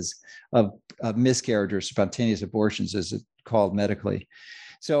 cases of miscarriage or spontaneous abortions, as it's called medically.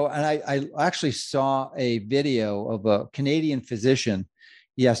 So, and I actually saw a video of a Canadian physician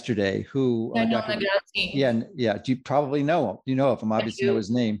yesterday who, you probably know him. You know of him, obviously know his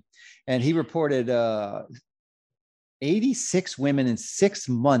name. And he reported 86 women in 6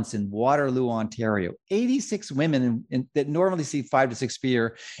 months in Waterloo, Ontario. 86 women that normally see 5 to 6 per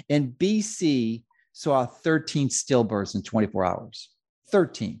year. And BC saw 13 stillbirths in 24 hours.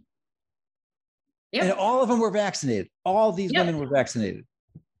 13. Yep. And all of them were vaccinated. All these women were vaccinated.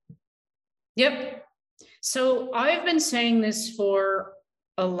 Yep. So I've been saying this for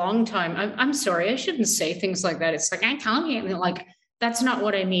a long time. I'm sorry, I shouldn't say things like that. It's like, I tell you, like, that's not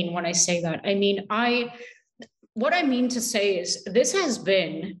what I mean when I say that. I mean, what I mean to say is this has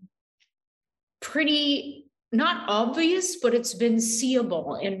been pretty, not obvious, but it's been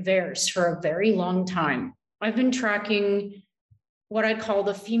seeable in VAERS for a very long time. I've been tracking what I call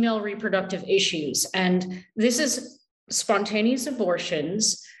the female reproductive issues. And this is spontaneous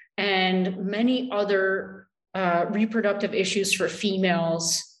abortions and many other reproductive issues for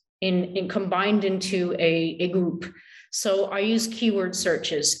females in combined into a group. So I use keyword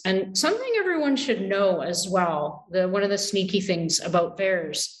searches. And something everyone should know as well, one of the sneaky things about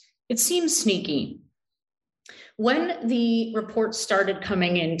VAERS, it seems sneaky. When the reports started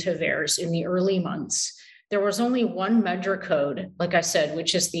coming into VAERS in the early months, there was only one measure code, like I said,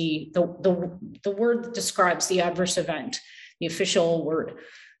 which is the word that describes the adverse event, the official word.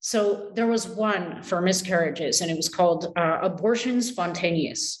 So there was one for miscarriages, and it was called abortion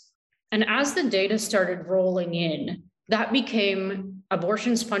spontaneous. And as the data started rolling in, that became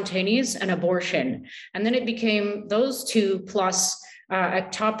abortion spontaneous and abortion. And then it became those two plus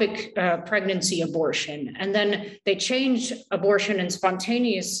ectopic pregnancy abortion. And then they changed abortion and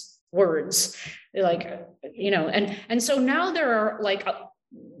spontaneous words, like, and so now there are like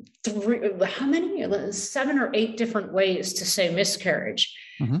how many? 7 or 8 different ways to say miscarriage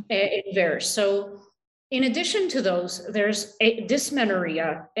in VAERS. So in addition to those, there's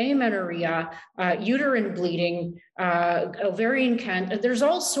dysmenorrhea, amenorrhea, uterine bleeding, ovarian cancer. There's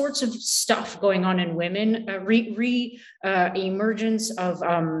all sorts of stuff going on in women, emergence of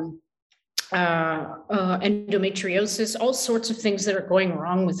endometriosis, all sorts of things that are going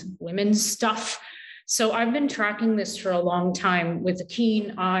wrong with women's stuff. So I've been tracking this for a long time with a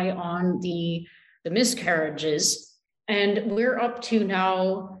keen eye on the miscarriages. And we're up to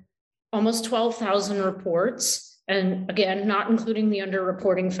now almost 12,000 reports. And again, not including the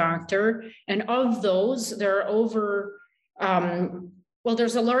underreporting factor. And of those, there are over,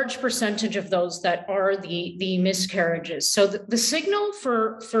 there's a large percentage of those that are the miscarriages. So the signal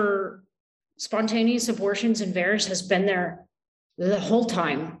for spontaneous abortions in VAERS has been there the whole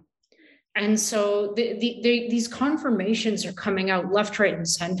time. And so these confirmations are coming out left, right, and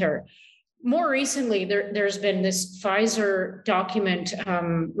center. More recently, there's been this Pfizer document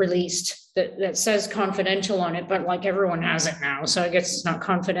released that says confidential on it, but like everyone has it now, so I guess it's not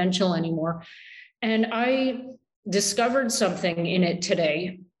confidential anymore. And I discovered something in it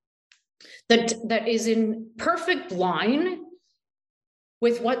today that is in perfect line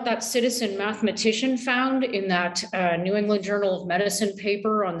with what that citizen mathematician found in that New England Journal of Medicine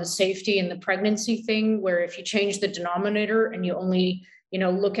paper on the safety and the pregnancy thing, where if you change the denominator and you only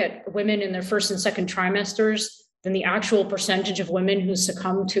look at women in their first and second trimesters, then the actual percentage of women who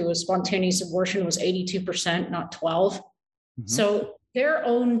succumbed to a spontaneous abortion was 82%, not 12. Mm-hmm. So their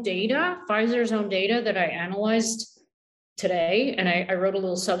own data, Pfizer's own data that I analyzed today, and I wrote a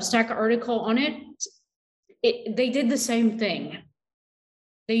little Substack article on it, they did the same thing.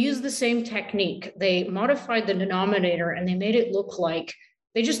 They used the same technique. They modified the denominator and they made it look like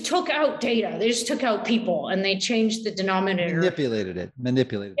they just took out data. They just took out people and they changed the denominator. Manipulated it.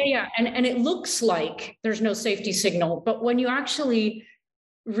 Yeah. And it looks like there's no safety signal. But when you actually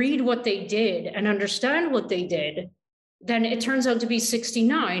read what they did and understand what they did, then it turns out to be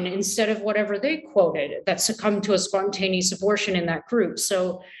 69 instead of whatever they quoted that succumbed to a spontaneous abortion in that group.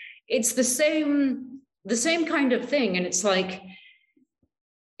 So it's the same kind of thing. And it's like,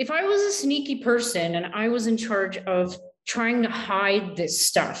 if I was a sneaky person and I was in charge of trying to hide this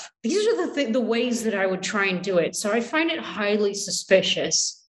stuff, these are the ways that I would try and do it. So I find it highly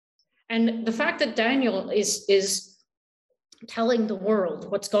suspicious. And the fact that Daniel is telling the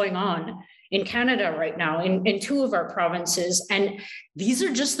world what's going on in Canada right now, in 2 of our provinces, and these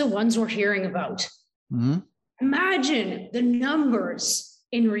are just the ones we're hearing about. Mm-hmm. Imagine the numbers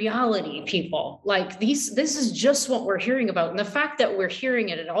in reality, people. Like this is just what we're hearing about. And the fact that we're hearing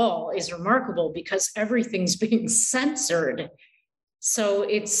it at all is remarkable because everything's being censored. So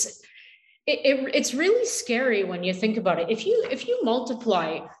it's really scary when you think about it. If you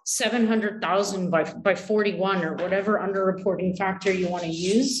multiply 700,000 by 41 or whatever underreporting factor you want to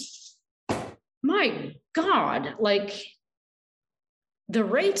use, my God, like the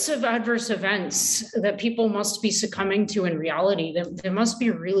rates of adverse events that people must be succumbing to in reality, they must be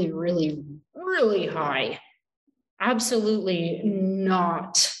really, really, really high. Absolutely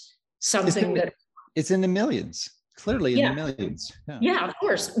not something it's in the millions, clearly in the millions. Yeah, of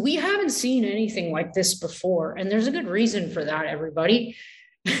course. We haven't seen anything like this before. And there's a good reason for that, everybody.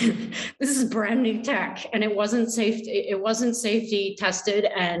 This is brand new tech and it wasn't safety tested.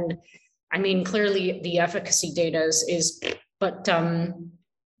 And I mean, clearly the efficacy data but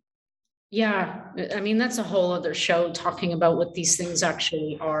yeah, I mean, that's a whole other show talking about what these things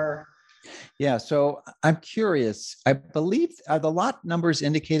actually are. Yeah, so I'm curious. I believe, are the lot numbers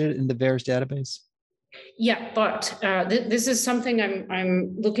indicated in the VAERS database? Yeah, but this is something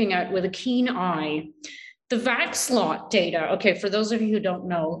I'm looking at with a keen eye. The VAX lot data, okay, for those of you who don't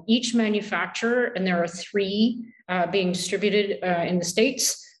know, each manufacturer, and there are three being distributed in the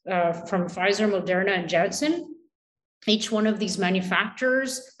States from Pfizer, Moderna, and Janssen. Each one of these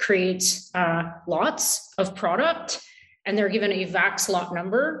manufacturers creates lots of product, and they're given a VAX lot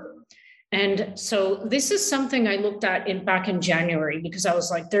number. And so this is something I looked at back in January, because I was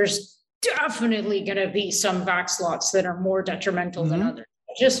like, there's definitely going to be some VAX lots that are more detrimental than others.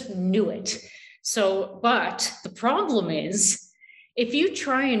 I just knew it. So, but the problem is, if you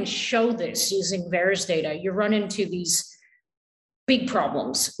try and show this using VAERS data, you run into these big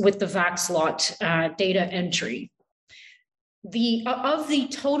problems with the VAX lot data entry. Of the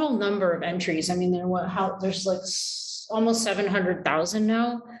total number of entries, I mean, there's like almost 700,000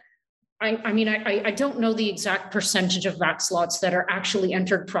 now. I mean, I don't know the exact percentage of VAX lots that are actually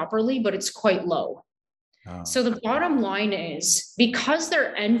entered properly, but it's quite low. Oh. So the bottom line is, because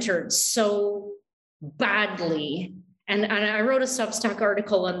they're entered so badly, and I wrote a Substack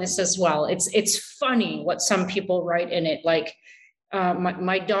article on this as well. It's funny what some people write in it, like,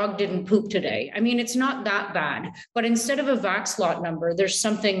 my dog didn't poop today. I mean, it's not that bad, but instead of a VAX lot number, there's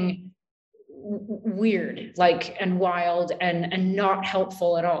something weird, like, and wild and not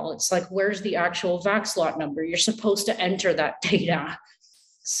helpful at all. It's like, where's the actual VAX lot number? You're supposed to enter that data.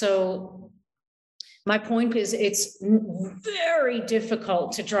 So my point is, it's very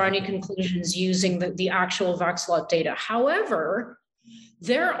difficult to draw any conclusions using the actual VAX lot data. However,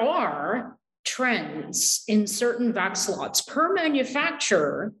 there are trends in certain VAX lots per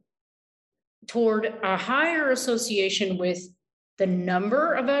manufacturer toward a higher association with the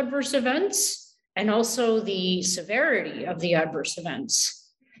number of adverse events and also the severity of the adverse events.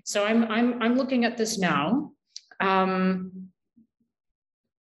 So I'm looking at this now.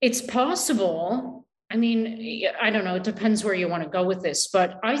 It's possible. I mean, I don't know, it depends where you want to go with this,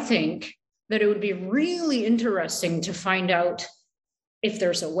 but I think that it would be really interesting to find out if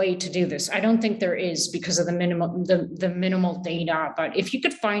there's a way to do this. I don't think there is, because of the minimal data, but if you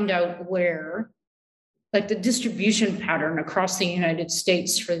could find out where, like, the distribution pattern across the United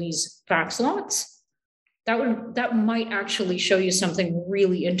States for these VAX lots, that might actually show you something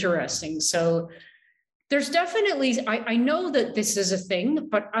really interesting. So there's definitely, I know that this is a thing,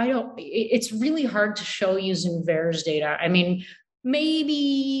 but it's really hard to show using VAERS data. I mean,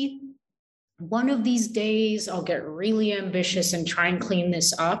 maybe one of these days I'll get really ambitious and try and clean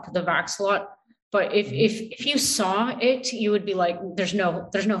this up, the VAX lot. But if you saw it, you would be like, there's no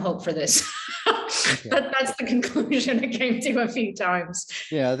hope for this. Okay. That's the conclusion I came to a few times.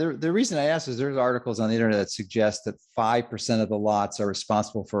 Yeah, the reason I asked is there's articles on the internet that suggest that 5% of the lots are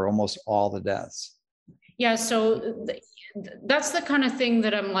responsible for almost all the deaths. Yeah, so that's the kind of thing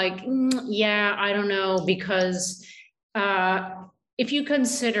that I'm like, yeah, I don't know, because if you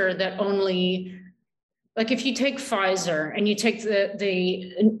consider that only, like, if you take Pfizer and you take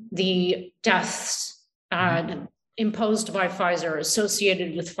the deaths imposed by Pfizer,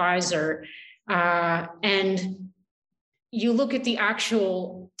 associated with Pfizer, and you look at the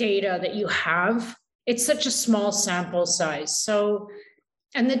actual data that you have, it's such a small sample size. So,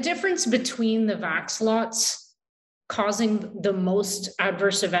 and the difference between the VAX lots causing the most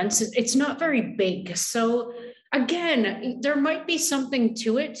adverse events, it's not very big. So again, there might be something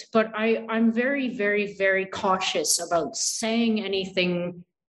to it, but I'm very, very, very cautious about saying anything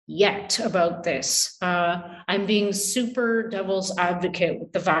yet about this. I'm being super devil's advocate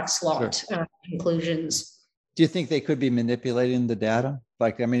with the VAX lot conclusions. Do you think they could be manipulating the data?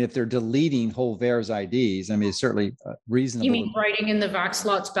 Like, I mean, if they're deleting whole VAERS IDs, I mean, it's certainly reasonable. You mean writing in the VAX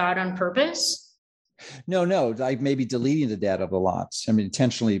lots bad on purpose? No, like maybe deleting the data of the lots. I mean,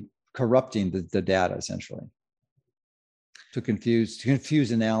 intentionally corrupting the data, essentially, to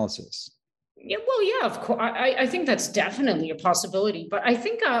confuse analysis. Yeah, well, yeah, of course. I think that's definitely a possibility, but I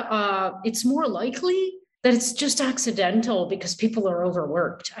think it's more likely that it's just accidental because people are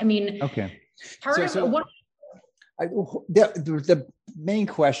overworked. I mean, okay. The main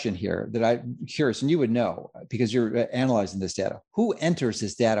question here that I'm curious, and you would know because you're analyzing this data, who enters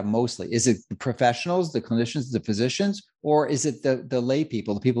this data mostly? Is it the professionals, the clinicians, the physicians, or is it the lay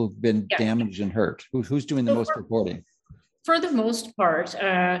people, the people who've been damaged and hurt? Who's doing the most reporting? For the most part,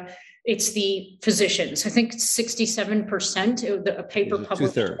 it's the physicians. I think 67%, a paper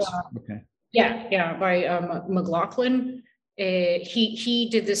published. 2/3. Okay. Yeah, by McLaughlin. he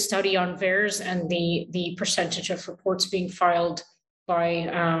did this study on VAERS and the percentage of reports being filed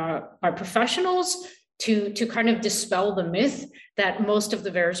by professionals to kind of dispel the myth that most of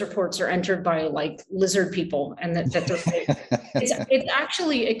the VAERS reports are entered by like lizard people and that they're fake. It's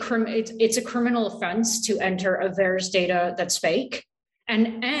actually it's a criminal offense to enter a VAERS data that's fake.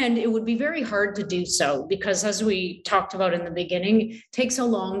 And it would be very hard to do so because, as we talked about in the beginning, it takes a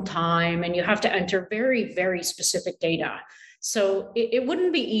long time and you have to enter very, very specific data. So it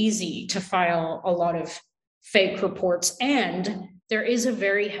wouldn't be easy to file a lot of fake reports, and there is a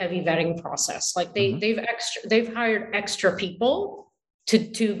very heavy vetting process. Like they've hired extra people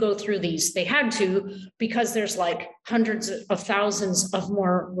to go through these. They had to, because there's like hundreds of thousands of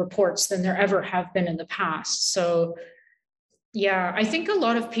more reports than there ever have been in the past. So yeah, I think a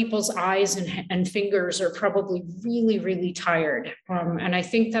lot of people's eyes and fingers are probably really, really tired. And I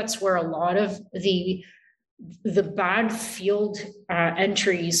think that's where a lot of the bad field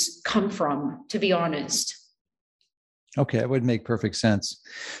entries come from, to be honest. Okay, that would make perfect sense.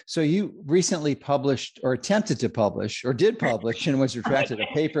 So you recently published or attempted to publish or did publish and was retracted a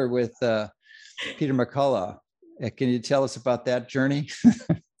paper with Peter McCullough. Can you tell us about that journey?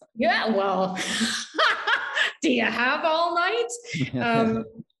 Yeah, well, do you have all night?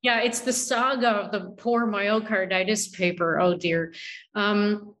 Yeah, it's the saga of the poor myocarditis paper. Oh dear.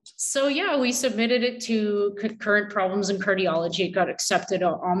 So yeah, we submitted it to Current Problems in Cardiology. It got accepted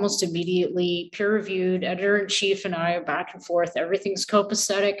almost immediately, peer-reviewed, editor-in-chief and I back and forth. Everything's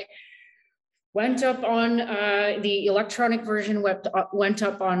copacetic. Went up on the electronic version, went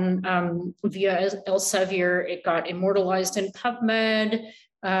up on via Elsevier. It got immortalized in PubMed.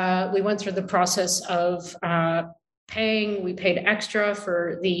 We went through the process of paying. We paid extra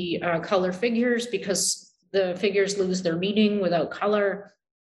for the color figures because the figures lose their meaning without color.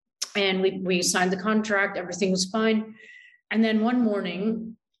 And we signed the contract. Everything was fine. And then one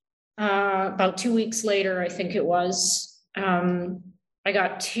morning, about 2 weeks later, I think it was, I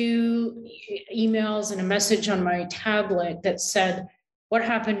got 2 emails and a message on my tablet that said, "What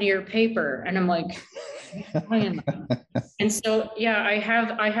happened to your paper?" And I'm like, and so, yeah, I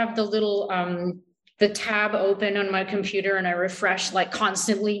have the little, the tab open on my computer and I refresh like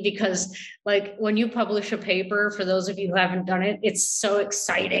constantly because like when you publish a paper, for those of you who haven't done it, it's so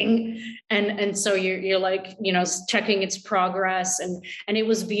exciting. And so you're like, you know, checking its progress and it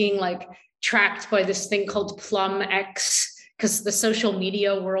was being like tracked by this thing called PlumX because the social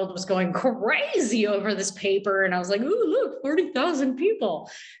media world was going crazy over this paper. And I was like, ooh, look, 40,000 people.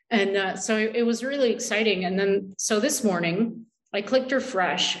 And so it was really exciting. And then, so this morning, I clicked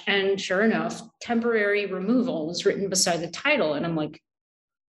refresh and sure enough, temporary removal was written beside the title. And I'm like,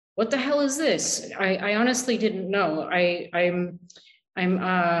 what the hell is this? I honestly didn't know. I'm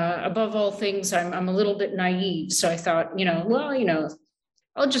above all things, I'm a little bit naive. So I thought,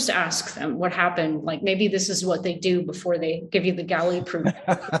 I'll just ask them what happened. Like maybe this is what they do before they give you the galley proof.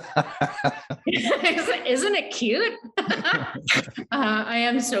 Isn't it cute? I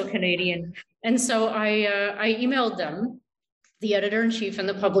am so Canadian. And so I emailed them, the editor-in-chief and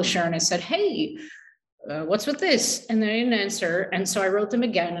the publisher, and I said, hey, what's with this? And they didn't answer. And so I wrote them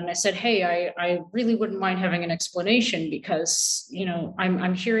again and I said, hey, I really wouldn't mind having an explanation because,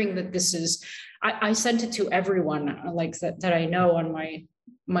 I'm hearing that this is, I sent it to everyone like that I know on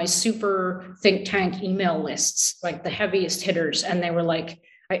my super think tank email lists, like the heaviest hitters. And they were like,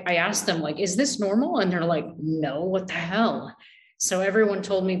 I asked them like, is this normal? And they're like, no, what the hell? So everyone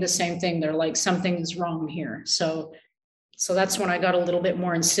told me the same thing. They're like, something is wrong here. So that's when I got a little bit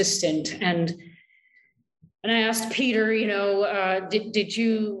more insistent. And I asked Peter, do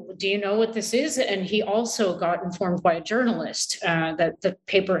you know what this is? And he also got informed by a journalist that the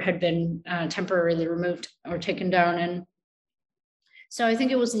paper had been temporarily removed or taken down. And so I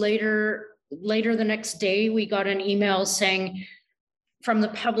think it was later the next day, we got an email from the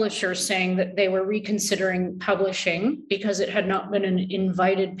publisher saying that they were reconsidering publishing because it had not been an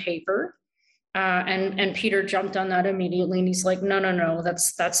invited paper. And Peter jumped on that immediately and he's like, no,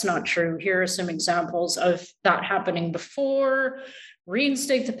 that's not true. Here are some examples of that happening before.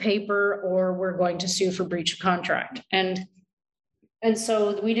 Reinstate the paper or we're going to sue for breach of contract. And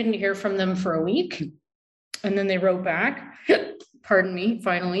so we didn't hear from them for a week. And then they wrote back, pardon me,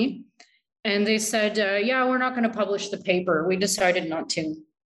 finally. And they said, yeah, we're not going to publish the paper. We decided not to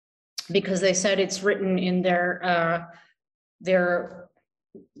because they said it's written in their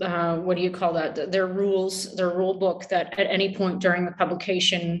what do you call that? Their rules, their rule book that at any point during the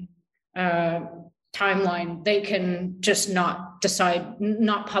publication timeline, they can just not decide,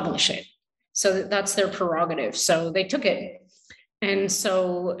 not publish it. So that's their prerogative. So they took it. And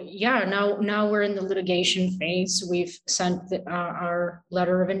so, yeah, now we're in the litigation phase. We've sent our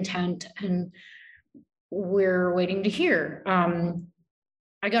letter of intent, and we're waiting to hear.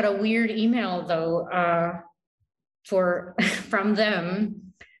 I got a weird email though from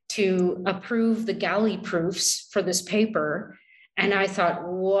them to approve the galley proofs for this paper. And I thought,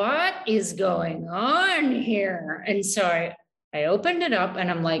 what is going on here? And so I opened it up and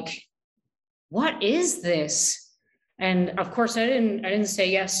I'm like, what is this? And of course I didn't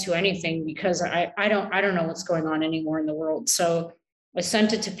say yes to anything, because I don't know what's going on anymore in the world. So I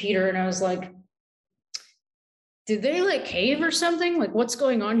sent it to Peter and I was like, did they like cave or something? Like, what's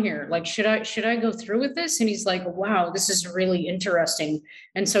going on here? Like, should I go through with this? And he's like, wow, this is really interesting.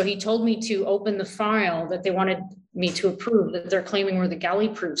 And so he told me to open the file that they wanted me to approve, that they're claiming were the galley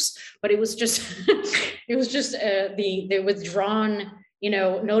proofs. But it was just, the withdrawn,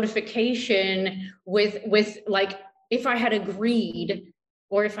 notification with like, if I had agreed,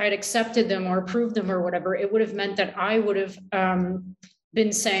 or if I had accepted them or approved them or whatever, it would have meant that I would have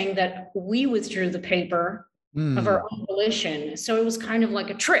been saying that we withdrew the paper of our own volition. So it was kind of like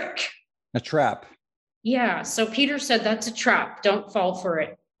a trick. A trap. Yeah. So Peter said, that's a trap. Don't fall for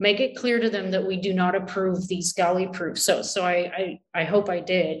it. Make it clear to them that we do not approve these galley proofs. So I hope I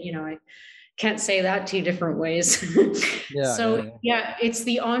did. I can't say that two different ways. Yeah, it's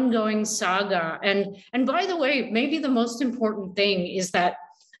the ongoing saga. And by the way, maybe the most important thing is that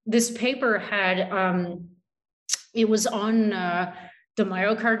this paper had, it was on the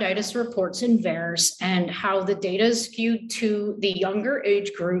myocarditis reports in VAERS, and how the data is skewed to the younger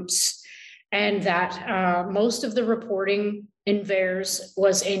age groups, and that most of the reporting in VAERS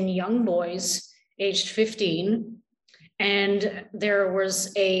was in young boys aged 15. And there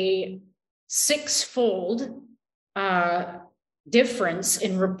was a 6-fold difference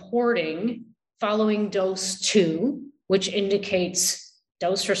in reporting following dose 2, which indicates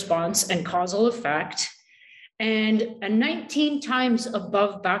dose response and causal effect, and a 19 times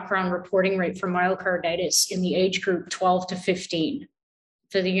above background reporting rate for myocarditis in the age group 12 to 15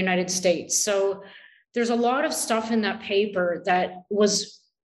 for the United States. So there's a lot of stuff in that paper that was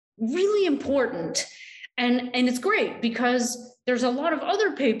really important. And it's great, because there's a lot of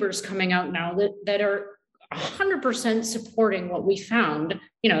other papers coming out now that are 100% supporting what we found.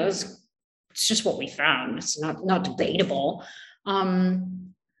 It's just what we found. It's not debatable.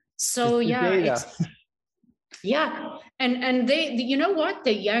 So yeah, yeah. And they, you know what?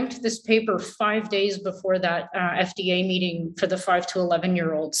 They yanked this paper 5 days before that FDA meeting for the 5 to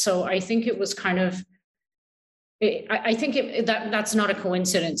 11-year-olds. So I think it was kind of, I think that's not a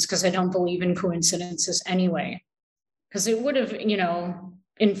coincidence, because I don't believe in coincidences anyway, because it would have,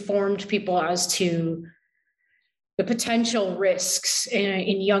 informed people as to the potential risks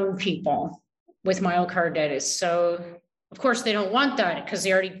in young people with myocarditis. So of course, they don't want that, because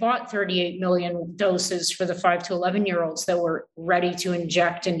they already bought 38 million doses for the 5 to 11-year-olds that were ready to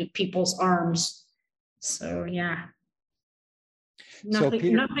inject into people's arms. So, yeah.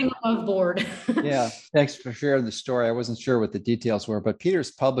 Nothing above board. Yeah, thanks for sharing the story. I wasn't sure what the details were, but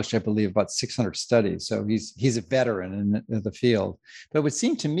Peter's published, I believe, about 600 studies. So he's a veteran in the field. But it would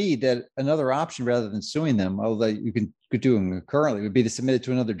seem to me that another option, rather than suing them, although you could do them currently, would be to submit it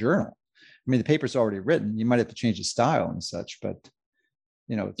to another journal. I mean, the paper's already written. You might have to change the style and such, but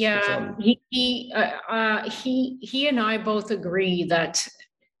he and I both agree that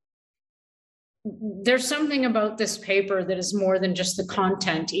there's something about this paper that is more than just the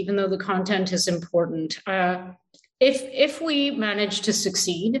content, even though the content is important. If we manage to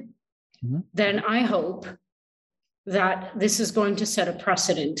succeed, then I hope that this is going to set a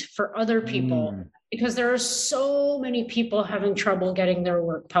precedent for other people, because there are so many people having trouble getting their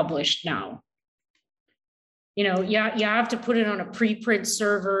work published now. You have to put it on a preprint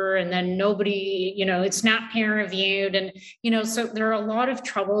server, and then nobody, it's not peer reviewed. And, so there are a lot of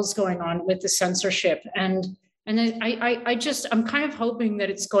troubles going on with the censorship. And I'm kind of hoping that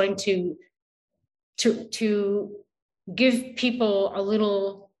it's going to give people a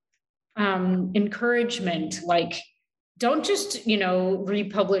little encouragement, like, don't just,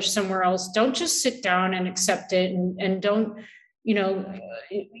 republish somewhere else. Don't just sit down and accept it, and don't,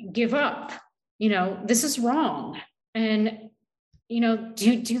 give up. This is wrong. And,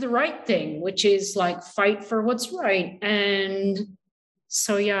 do the right thing, which is like fight for what's right. And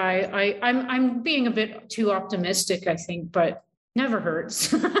so, yeah, I'm being a bit too optimistic, I think, but never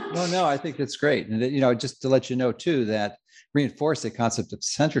hurts. No, I think that's great. And, just to let you know too, that reinforce the concept of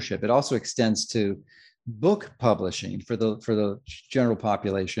censorship, it also extends to book publishing for the general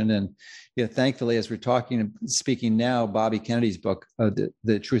population. And thankfully, as we're speaking now, Bobby Kennedy's book,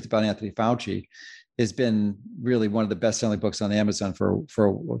 The Truth About Anthony Fauci, has been really one of the best-selling books on Amazon for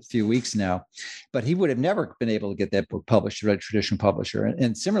a few weeks now. But he would have never been able to get that book published by a traditional publisher.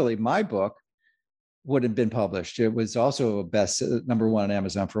 And similarly, my book would have been published. It was also a best number one on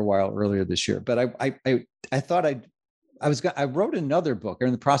Amazon for a while earlier this year. But I thought I wrote another book, or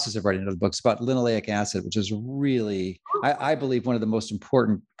in the process of writing another book. It's about linoleic acid, which is really, I believe, one of the most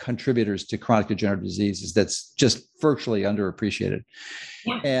important contributors to chronic degenerative diseases that's just virtually underappreciated.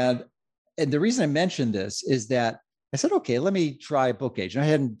 Yeah. And the reason I mentioned this is that I said, okay, let me try book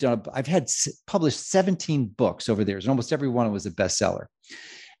agent. I've had published 17 books over the years, and almost every one was a bestseller.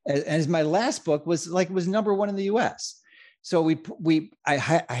 And my last book was number one in the US. So I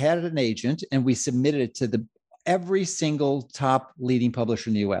had an agent, and we submitted it to every single top leading publisher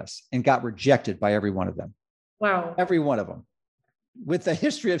in the US and got rejected by every one of them. Wow. Every one of them, with a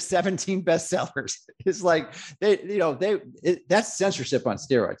history of 17 bestsellers. It's like that's censorship on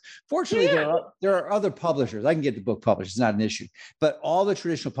steroids. Fortunately, there are other publishers. I can get the book published. It's not an issue. But all the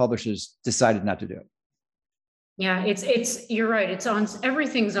traditional publishers decided not to do it. Yeah, you're right.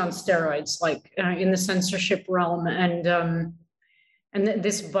 Everything's on steroids, like in the censorship realm, and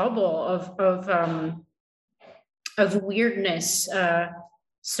this bubble of weirdness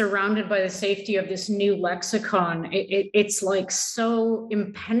surrounded by the safety of this new lexicon. It's like so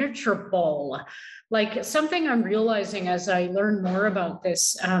impenetrable. Like, something I'm realizing as I learn more about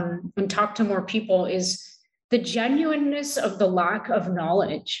this and talk to more people is the genuineness of the lack of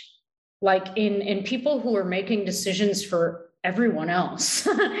knowledge, like in people who are making decisions for everyone else.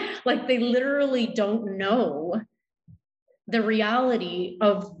 Like, they literally don't know the reality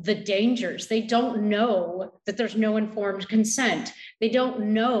of the dangers. They don't know that there's no informed consent. They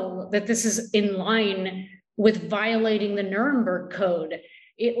don't know that this is in line with violating the Nuremberg Code.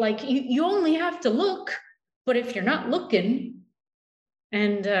 You only have to look, but if you're not looking,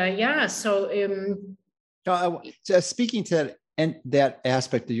 and speaking to that, and that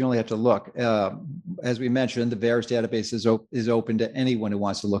aspect that you only have to look, as we mentioned, the VAERS database is open to anyone who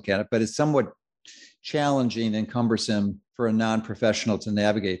wants to look at it, but it's somewhat challenging and cumbersome for a non-professional to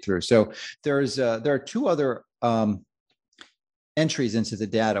navigate through. So there are two other entries into the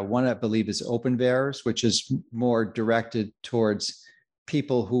data. One, I believe, is OpenVAERS, which is more directed towards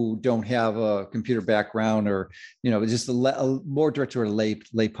people who don't have a computer background, or just more directed toward a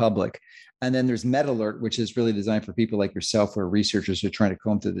lay public. And then there's MedAlert, which is really designed for people like yourself, who are researchers who are trying to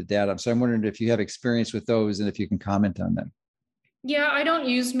comb through the data. So I'm wondering if you have experience with those and if you can comment on them. Yeah, I don't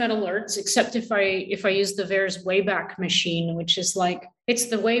use MedAlerts except if I use the VAERS Wayback Machine, which is it's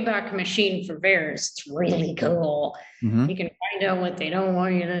the Wayback Machine for VAERS. It's really cool. Mm-hmm. You can find out what they don't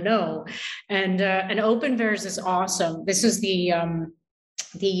want you to know. And OpenVAERS is awesome. This is the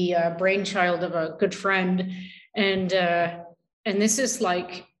brainchild of a good friend, and this is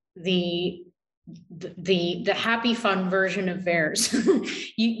like the happy fun version of VAERS.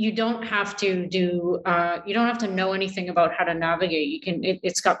 you don't have to you don't have to know anything about how to navigate.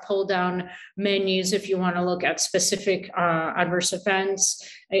 It's got pull down menus if you want to look at specific adverse events.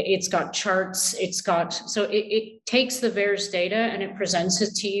 It's got charts. It takes the VAERS data and it presents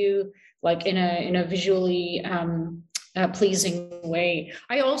it to you like in a visually pleasing way.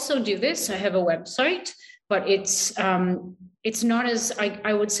 I also do this. I have a website, but it's not as,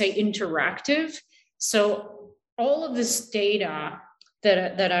 I would say, interactive. So all of this data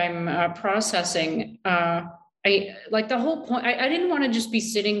that I'm processing, the whole point, I didn't want to just be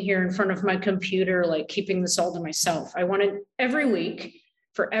sitting here in front of my computer, like keeping this all to myself. I wanted every week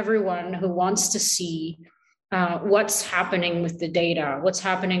for everyone who wants to see what's happening with the data, what's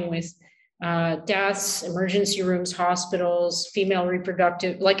happening with deaths, emergency rooms, hospitals, female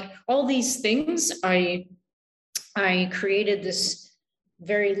reproductive, like all these things. I created this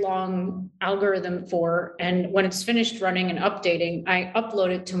very long algorithm for, and when it's finished running and updating, I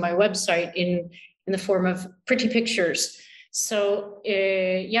upload it to my website in the form of pretty pictures. So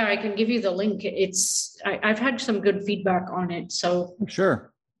I can give you the link. I've had some good feedback on it. So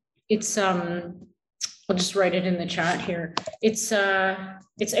sure. It's I'll just write it in the chat here. It's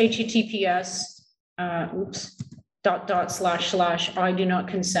HTTPS / I do not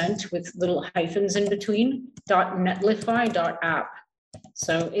consent with little hyphens in between .netlify.app.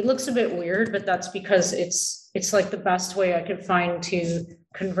 So it looks a bit weird, but that's because it's like the best way I could find to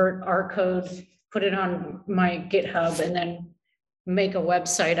convert our code, put it on my GitHub, and then make a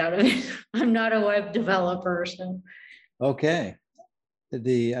website out of it. I'm not a web developer, so. Okay.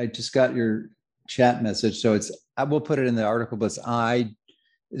 I just got your chat message. So I will put it in the article, but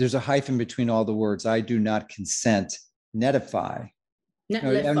there's a hyphen between all the words. I do not consent. Netlify.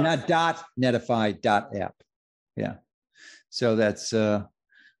 No, not .netlify.app. Yeah. So that's, we'll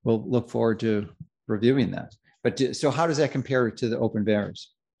look forward to reviewing that. But so how does that compare to the OpenVAERS?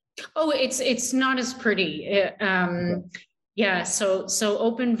 Oh, it's not as pretty. Yeah, so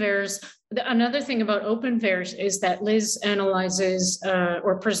OpenVAERS, another thing about OpenVAERS is that Liz analyzes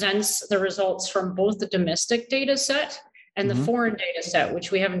or presents the results from both the domestic data set and the foreign data set,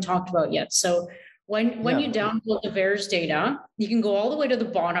 which we haven't talked about yet. So when you download the VAERS data, you can go all the way to the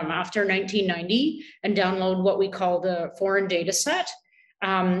bottom after 1990 and download what we call the foreign data set.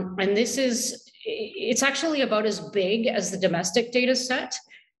 And it's actually about as big as the domestic data set.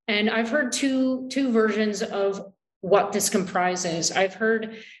 And I've heard two versions of what this comprises. I've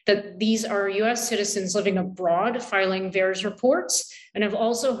heard that these are US citizens living abroad filing VAERS reports. And I've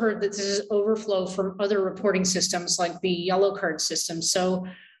also heard that this is overflow from other reporting systems like the yellow card system. So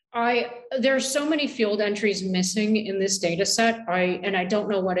there's so many field entries missing in this data set. I don't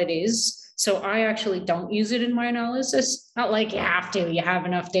know what it is. So I actually don't use it in my analysis. Not like you have to, you have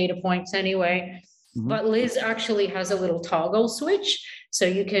enough data points anyway. But Liz actually has a little toggle switch. So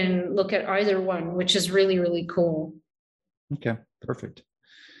you can look at either one, which is really, really cool. Okay, perfect.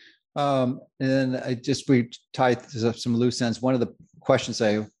 And then we tied some loose ends. One of the questions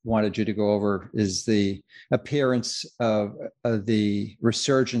I wanted you to go over is the appearance of the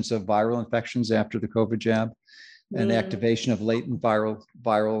resurgence of viral infections after the COVID jab and activation of latent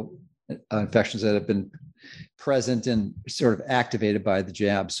viral infections that have been present and sort of activated by the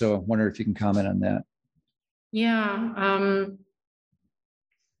jab. So I wonder if you can comment on that. Yeah.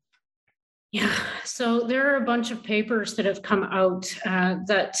 So there are a bunch of papers that have come out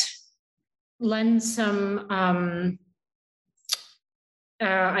that lend some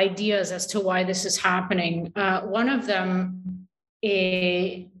ideas as to why this is happening. One of them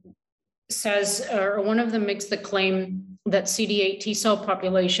says, or one of them makes the claim that CD8 T cell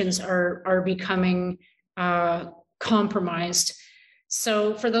populations are becoming compromised.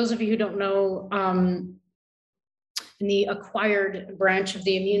 So for those of you who don't know, in the acquired branch of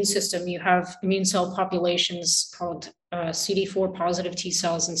the immune system, you have immune cell populations called CD4 positive T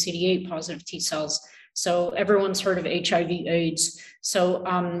cells and CD8 positive T cells. So everyone's heard of HIV/AIDS. So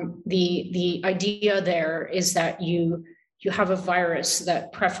the idea there is that you have a virus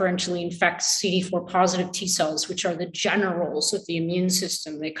that preferentially infects CD4 positive T cells, which are the generals of the immune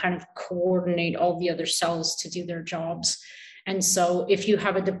system. They kind of coordinate all the other cells to do their jobs. And so if you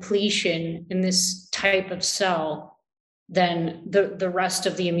have a depletion in this type of cell, then the rest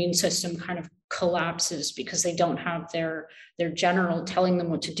of the immune system kind of collapses because they don't have their general telling them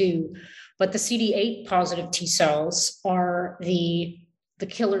what to do. But the CD8 positive T cells are the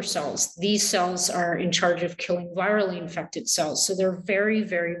killer cells. These cells are in charge of killing virally infected cells. So they're very,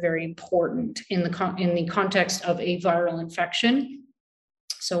 very, very important in the context of a viral infection.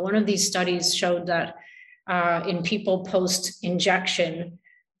 So one of these studies showed that in people post-injection,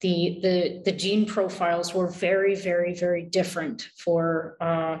 the gene profiles were very, very, very different for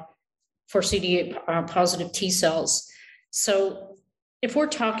CD8 positive T cells. So if we're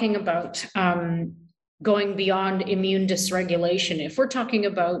talking about going beyond immune dysregulation, if we're talking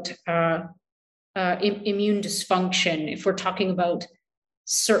about immune dysfunction, if we're talking about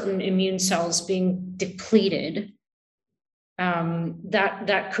certain immune cells being depleted,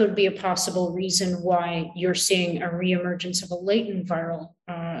 that could be a possible reason why you're seeing a reemergence of a latent viral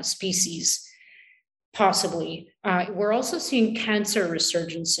species, possibly. We're also seeing cancer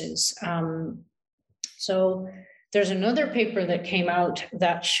resurgences. So there's another paper that came out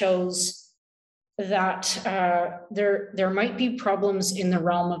that shows that there might be problems in the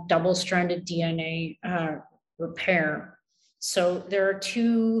realm of double-stranded DNA repair. So there are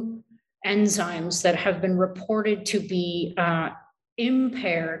two enzymes that have been reported to be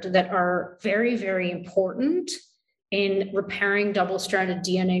impaired that are very, very important in repairing double-stranded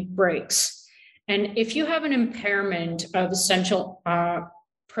DNA breaks. And if you have an impairment of essential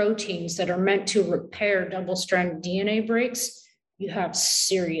proteins that are meant to repair double-stranded DNA breaks, you have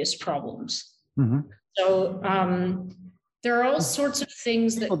serious problems. So there are all sorts of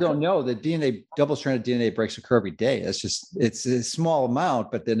things people don't know that double-stranded DNA breaks occur every day. It's a small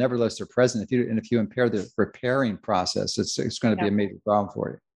amount, but they nevertheless are present. If you impair the repairing process, it's going to be a major problem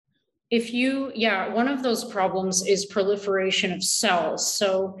for you. One of those problems is proliferation of cells.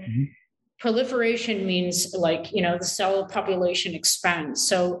 So proliferation means the cell population expands.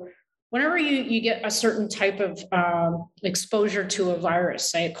 So whenever you get a certain type of exposure to a virus,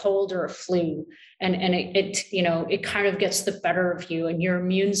 say a cold or a flu, and it kind of gets the better of you, and your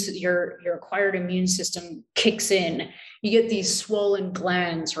acquired immune system kicks in, you get these swollen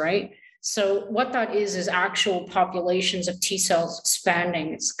glands, right? So what that is actual populations of T cells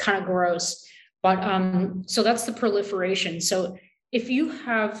expanding. It's kind of gross, but so that's the proliferation. So if you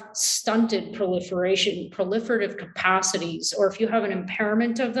have stunted proliferative capacities, or if you have an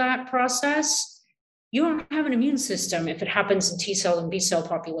impairment of that process, you don't have an immune system if it happens in T cell and B cell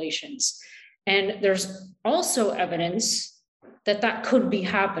populations. And there's also evidence that that could be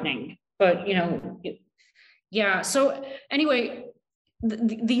happening. But, yeah. So anyway,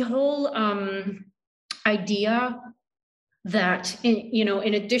 the whole idea that,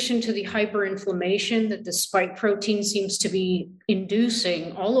 in addition to the hyperinflammation that the spike protein seems to be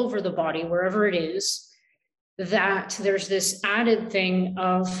inducing all over the body, wherever it is, that there's this added thing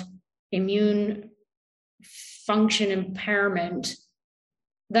of immune function impairment.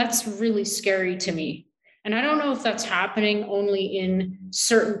 That's really scary to me. And I don't know if that's happening only in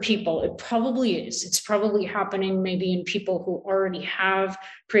certain people. It probably is. It's probably happening maybe in people who already have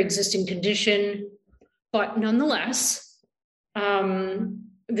pre-existing condition. But nonetheless,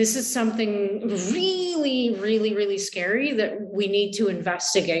 this is something really, really, really scary that we need to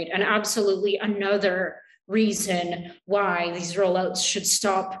investigate. And absolutely another reason why these rollouts should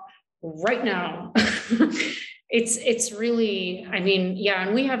stop right now. It's really,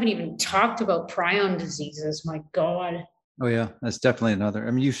 and we haven't even talked about prion diseases. My God. Oh yeah, that's definitely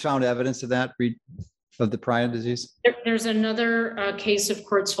another. You found evidence of that, of the prion disease? There's another case of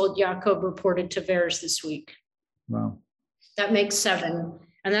Creutzfeldt-Jakob reported to VAERS this week. Wow. That makes 7.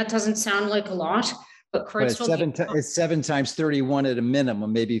 And that doesn't sound like a lot, but it's 7 times 31 at a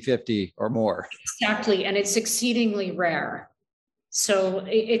minimum, maybe 50 or more. Exactly. And it's exceedingly rare. So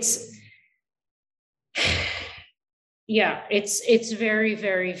it's very,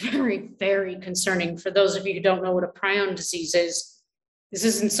 very, very, very concerning. For those of you who don't know what a prion disease is, this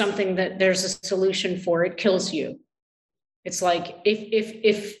isn't something that there's a solution for. It kills you. It's like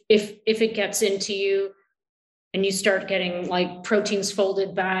if it gets into you and you start getting like proteins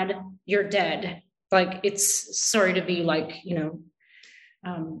folded bad, you're dead. Like, it's sorry to be like,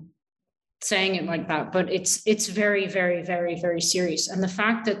 saying it like that, but it's very, very, very, very serious. And the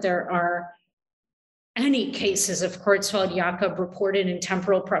fact that there are any cases of Creutzfeldt-Jakob reported in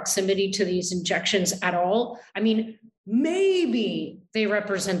temporal proximity to these injections at all, maybe they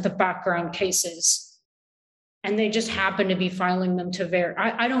represent the background cases and they just happen to be filing them to VAERS.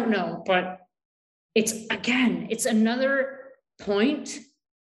 I don't know, but it's another point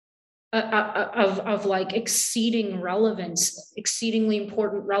of like exceedingly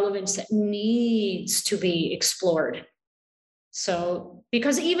important relevance that needs to be explored. So,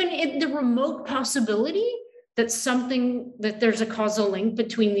 because even in the remote possibility that there's a causal link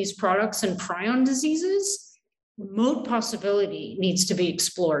between these products and prion diseases, remote possibility needs to be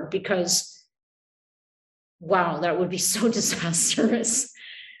explored, because wow, that would be so disastrous.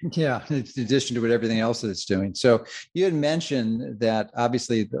 Yeah, in addition to everything else that it's doing. So you had mentioned that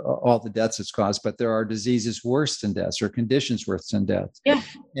obviously all the deaths it's caused, but there are diseases worse than deaths or conditions worse than death. Yeah.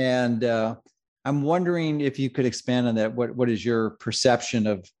 And I'm wondering if you could expand on that. What is your perception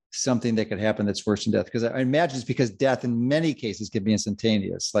of something that could happen that's worse than death? Because I imagine it's because death in many cases can be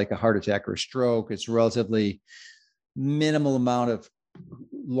instantaneous, like a heart attack or a stroke. It's relatively minimal amount of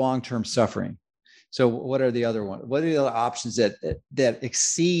long-term suffering. So what are the other ones? What are the other options that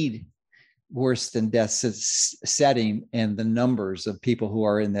exceed worse than death setting and the numbers of people who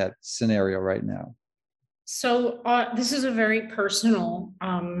are in that scenario right now? So this is a very personal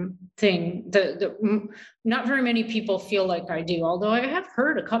thing. Not very many people feel like I do, although I have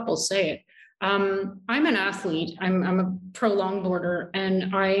heard a couple say it. I'm an athlete. I'm a pro longboarder,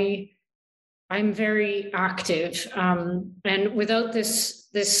 and I'm very active. And without this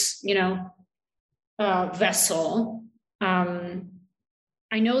vessel,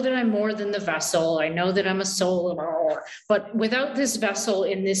 I know that I'm more than the vessel. I know that I'm a soul, but without this vessel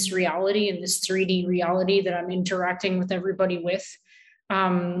in this reality, in this 3D reality that I'm interacting with everybody with,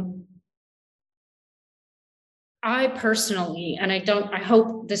 I personally, and I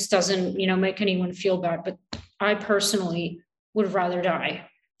hope this doesn't, make anyone feel bad, but I personally would rather die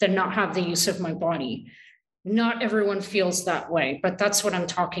than not have the use of my body. Not everyone feels that way, but that's what I'm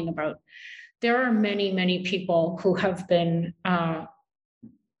talking about. There are many, many people who have been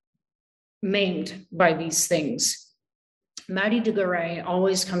maimed by these things. Maddie de Garay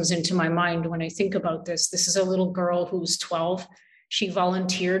always comes into my mind when I think about this. This is a little girl who's 12. She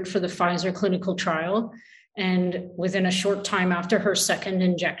volunteered for the Pfizer clinical trial. And within a short time after her second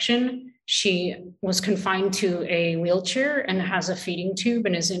injection, she was confined to a wheelchair and has a feeding tube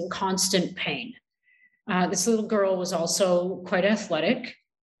and is in constant pain. This little girl was also quite athletic.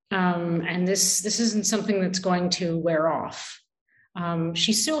 And this isn't something that's going to wear off.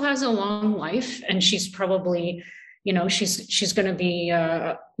 She still has a long life, and she's probably, she's going to be,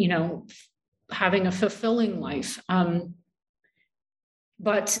 having a fulfilling life.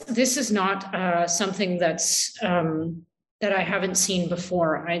 But this is not something that's that I haven't seen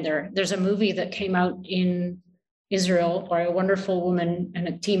before either. There's a movie that came out in Israel by a wonderful woman and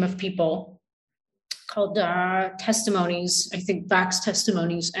a team of people called Testimonies, I think Vax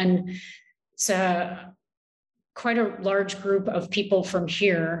Testimonies. And it's quite a large group of people from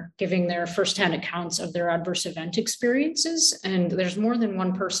here giving their firsthand accounts of their adverse event experiences. And there's more than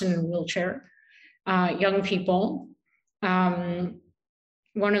one person in a wheelchair, young people.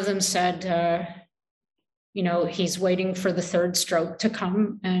 One of them said, he's waiting for the third stroke to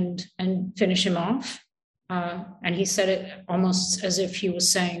come and finish him off. And he said it almost as if he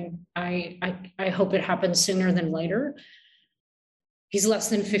was saying, I hope it happens sooner than later. He's less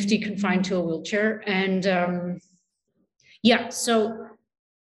than 50, confined to a wheelchair. And so,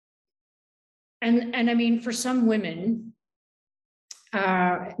 and I mean, for some women,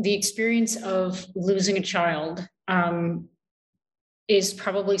 the experience of losing a child is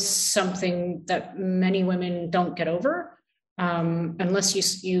probably something that many women don't get over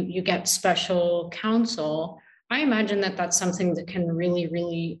unless you get special counsel. I imagine that that's something that can really,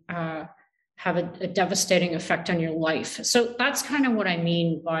 really have a devastating effect on your life. So that's kind of what I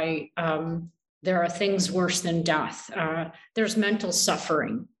mean by there are things worse than death. There's mental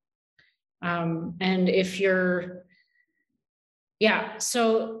suffering. And if you're,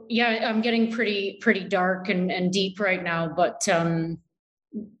 I'm getting pretty dark and deep right now, but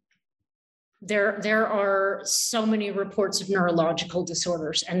there are so many reports of neurological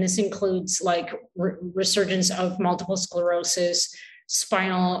disorders, and this includes like resurgence of multiple sclerosis,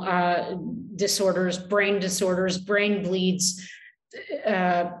 spinal disorders, brain bleeds,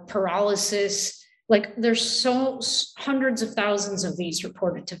 paralysis. Like there's hundreds of thousands of these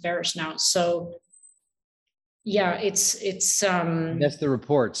reported to VAERS now. So yeah, it's that's the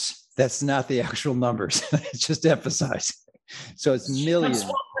reports. That's not the actual numbers. It's just emphasized. So it's millions.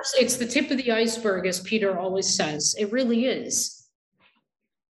 It's the tip of the iceberg, as Peter always says. It really is.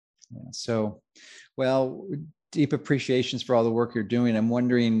 Yeah, so, well, deep appreciations for all the work you're doing. I'm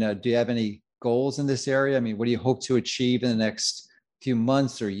wondering, do you have any goals in this area? I mean, what do you hope to achieve in the next few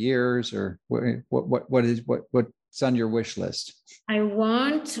months or years, or what's on your wish list? I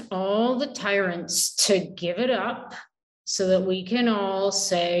want all the tyrants to give it up so that we can all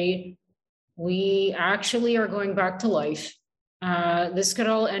say, we actually are going back to life. This could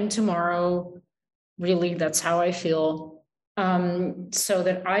all end tomorrow. Really, that's how I feel. So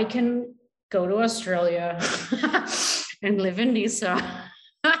that I can go to Australia and live in Nisa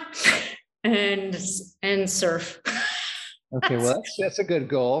and surf. Okay, well, that's a good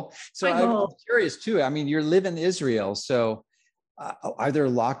goal. So I'm curious too. I mean, you live in Israel, so are there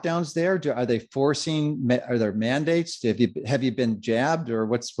lockdowns there? Are they forcing? Are there mandates? Have you been jabbed, or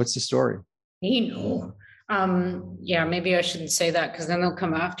what's the story? Maybe I shouldn't say that because then they'll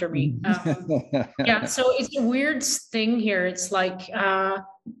come after me. So it's a weird thing here. It's like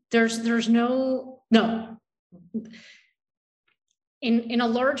there's no. In a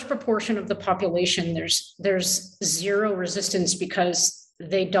large proportion of the population, there's zero resistance because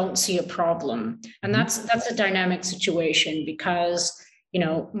they don't see a problem. And that's a dynamic situation because,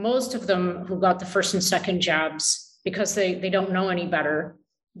 most of them who got the first and second jabs, because they don't know any better,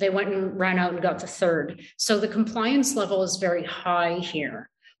 they went and ran out and got the third. So the compliance level is very high here,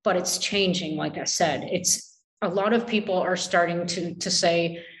 but it's changing. Like I said, it's a lot of people are starting to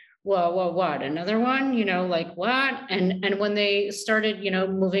say, well, what, another one, like what? And when they started,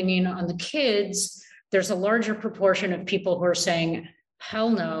 moving in on the kids, there's a larger proportion of people who are saying,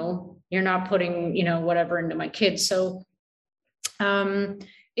 hell no, you're not putting, whatever into my kids. So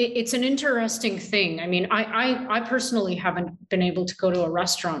it's an interesting thing. I mean, I personally haven't been able to go to a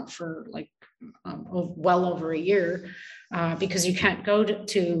restaurant for like well over a year because you can't go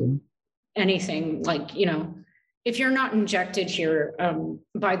to anything like, if you're not injected here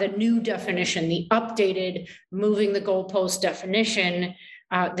by the new definition, the updated moving the goalpost definition,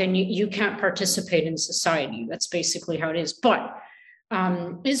 then you can't participate in society. That's basically how it is. But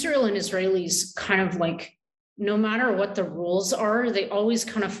Israel and Israelis kind of like, no matter what the rules are, they always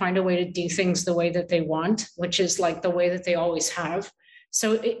kind of find a way to do things the way that they want, which is like the way that they always have.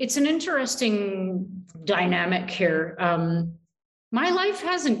 So it's an interesting dynamic here. My life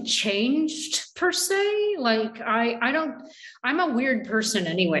hasn't changed per se. Like I'm a weird person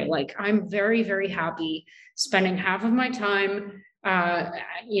anyway. Like I'm very, very happy spending half of my time,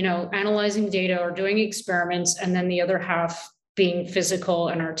 analyzing data or doing experiments, and then the other half being physical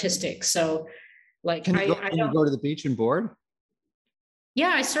and artistic. So like, can you go to the beach and board? Yeah,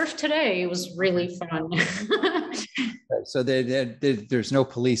 I surfed today. It was really fun. So there's no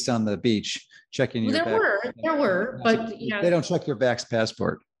police on the beach checking your back. There were, but yeah, they don't check your back's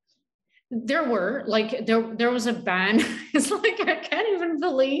passport. there were like there was a ban. It's like I can't even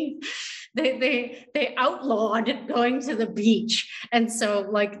believe they outlawed going to the beach. And so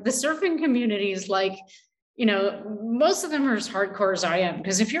like the surfing community is like, you know, most of them are as hardcore as I am,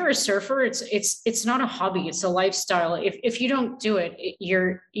 because if you're a surfer, it's not a hobby, it's a lifestyle. If you don't do it,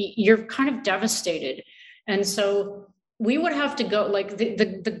 you're kind of devastated. And so we would have to go, like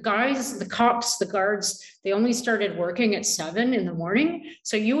the guys, the cops, the guards, they only started working at 7 a.m.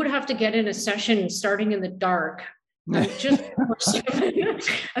 So you would have to get in a session starting in the dark, just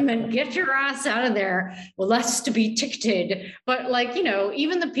and then get your ass out of there. Well, that's to be ticketed. But like, you know,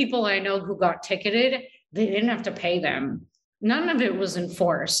 even the people I know who got ticketed, they didn't have to pay them. None of it was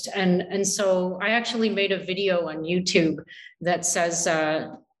enforced. And so I actually made a video on YouTube that says,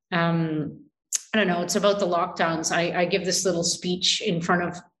 I don't know, it's about the lockdowns. I give this little speech in front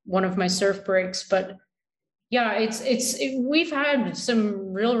of one of my surf breaks, but yeah, we've had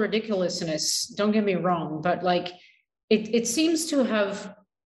some real ridiculousness. Don't get me wrong, but like it seems to have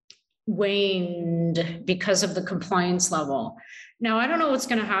waned because of the compliance level. Now, I don't know what's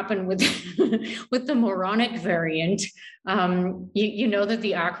going to happen with with the moronic variant. You know that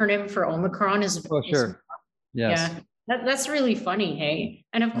the acronym for Omicron is. Oh, sure. Yes. Yeah, that's really funny. Hey,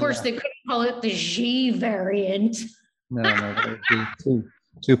 and of course they couldn't call it the G variant. No, that would be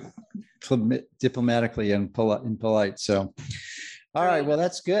too diplomatically and polite. So, all right. Well,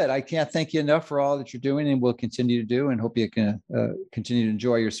 that's good. I can't thank you enough for all that you're doing, and we'll continue to do, and hope you can continue to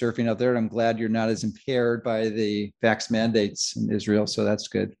enjoy your surfing out there. And I'm glad you're not as impaired by the vax mandates in Israel. So that's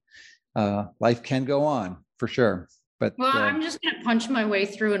good. Life can go on for sure. But well, I'm just going to punch my way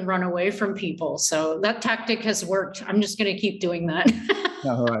through and run away from people. So that tactic has worked. I'm just going to keep doing that.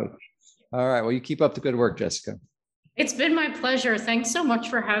 All right. All right. Well, you keep up the good work, Jessica. It's been my pleasure. Thanks so much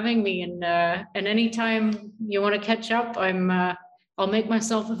for having me. And anytime you want to catch up, I'll make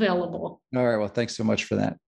myself available. All right. Well, thanks so much for that.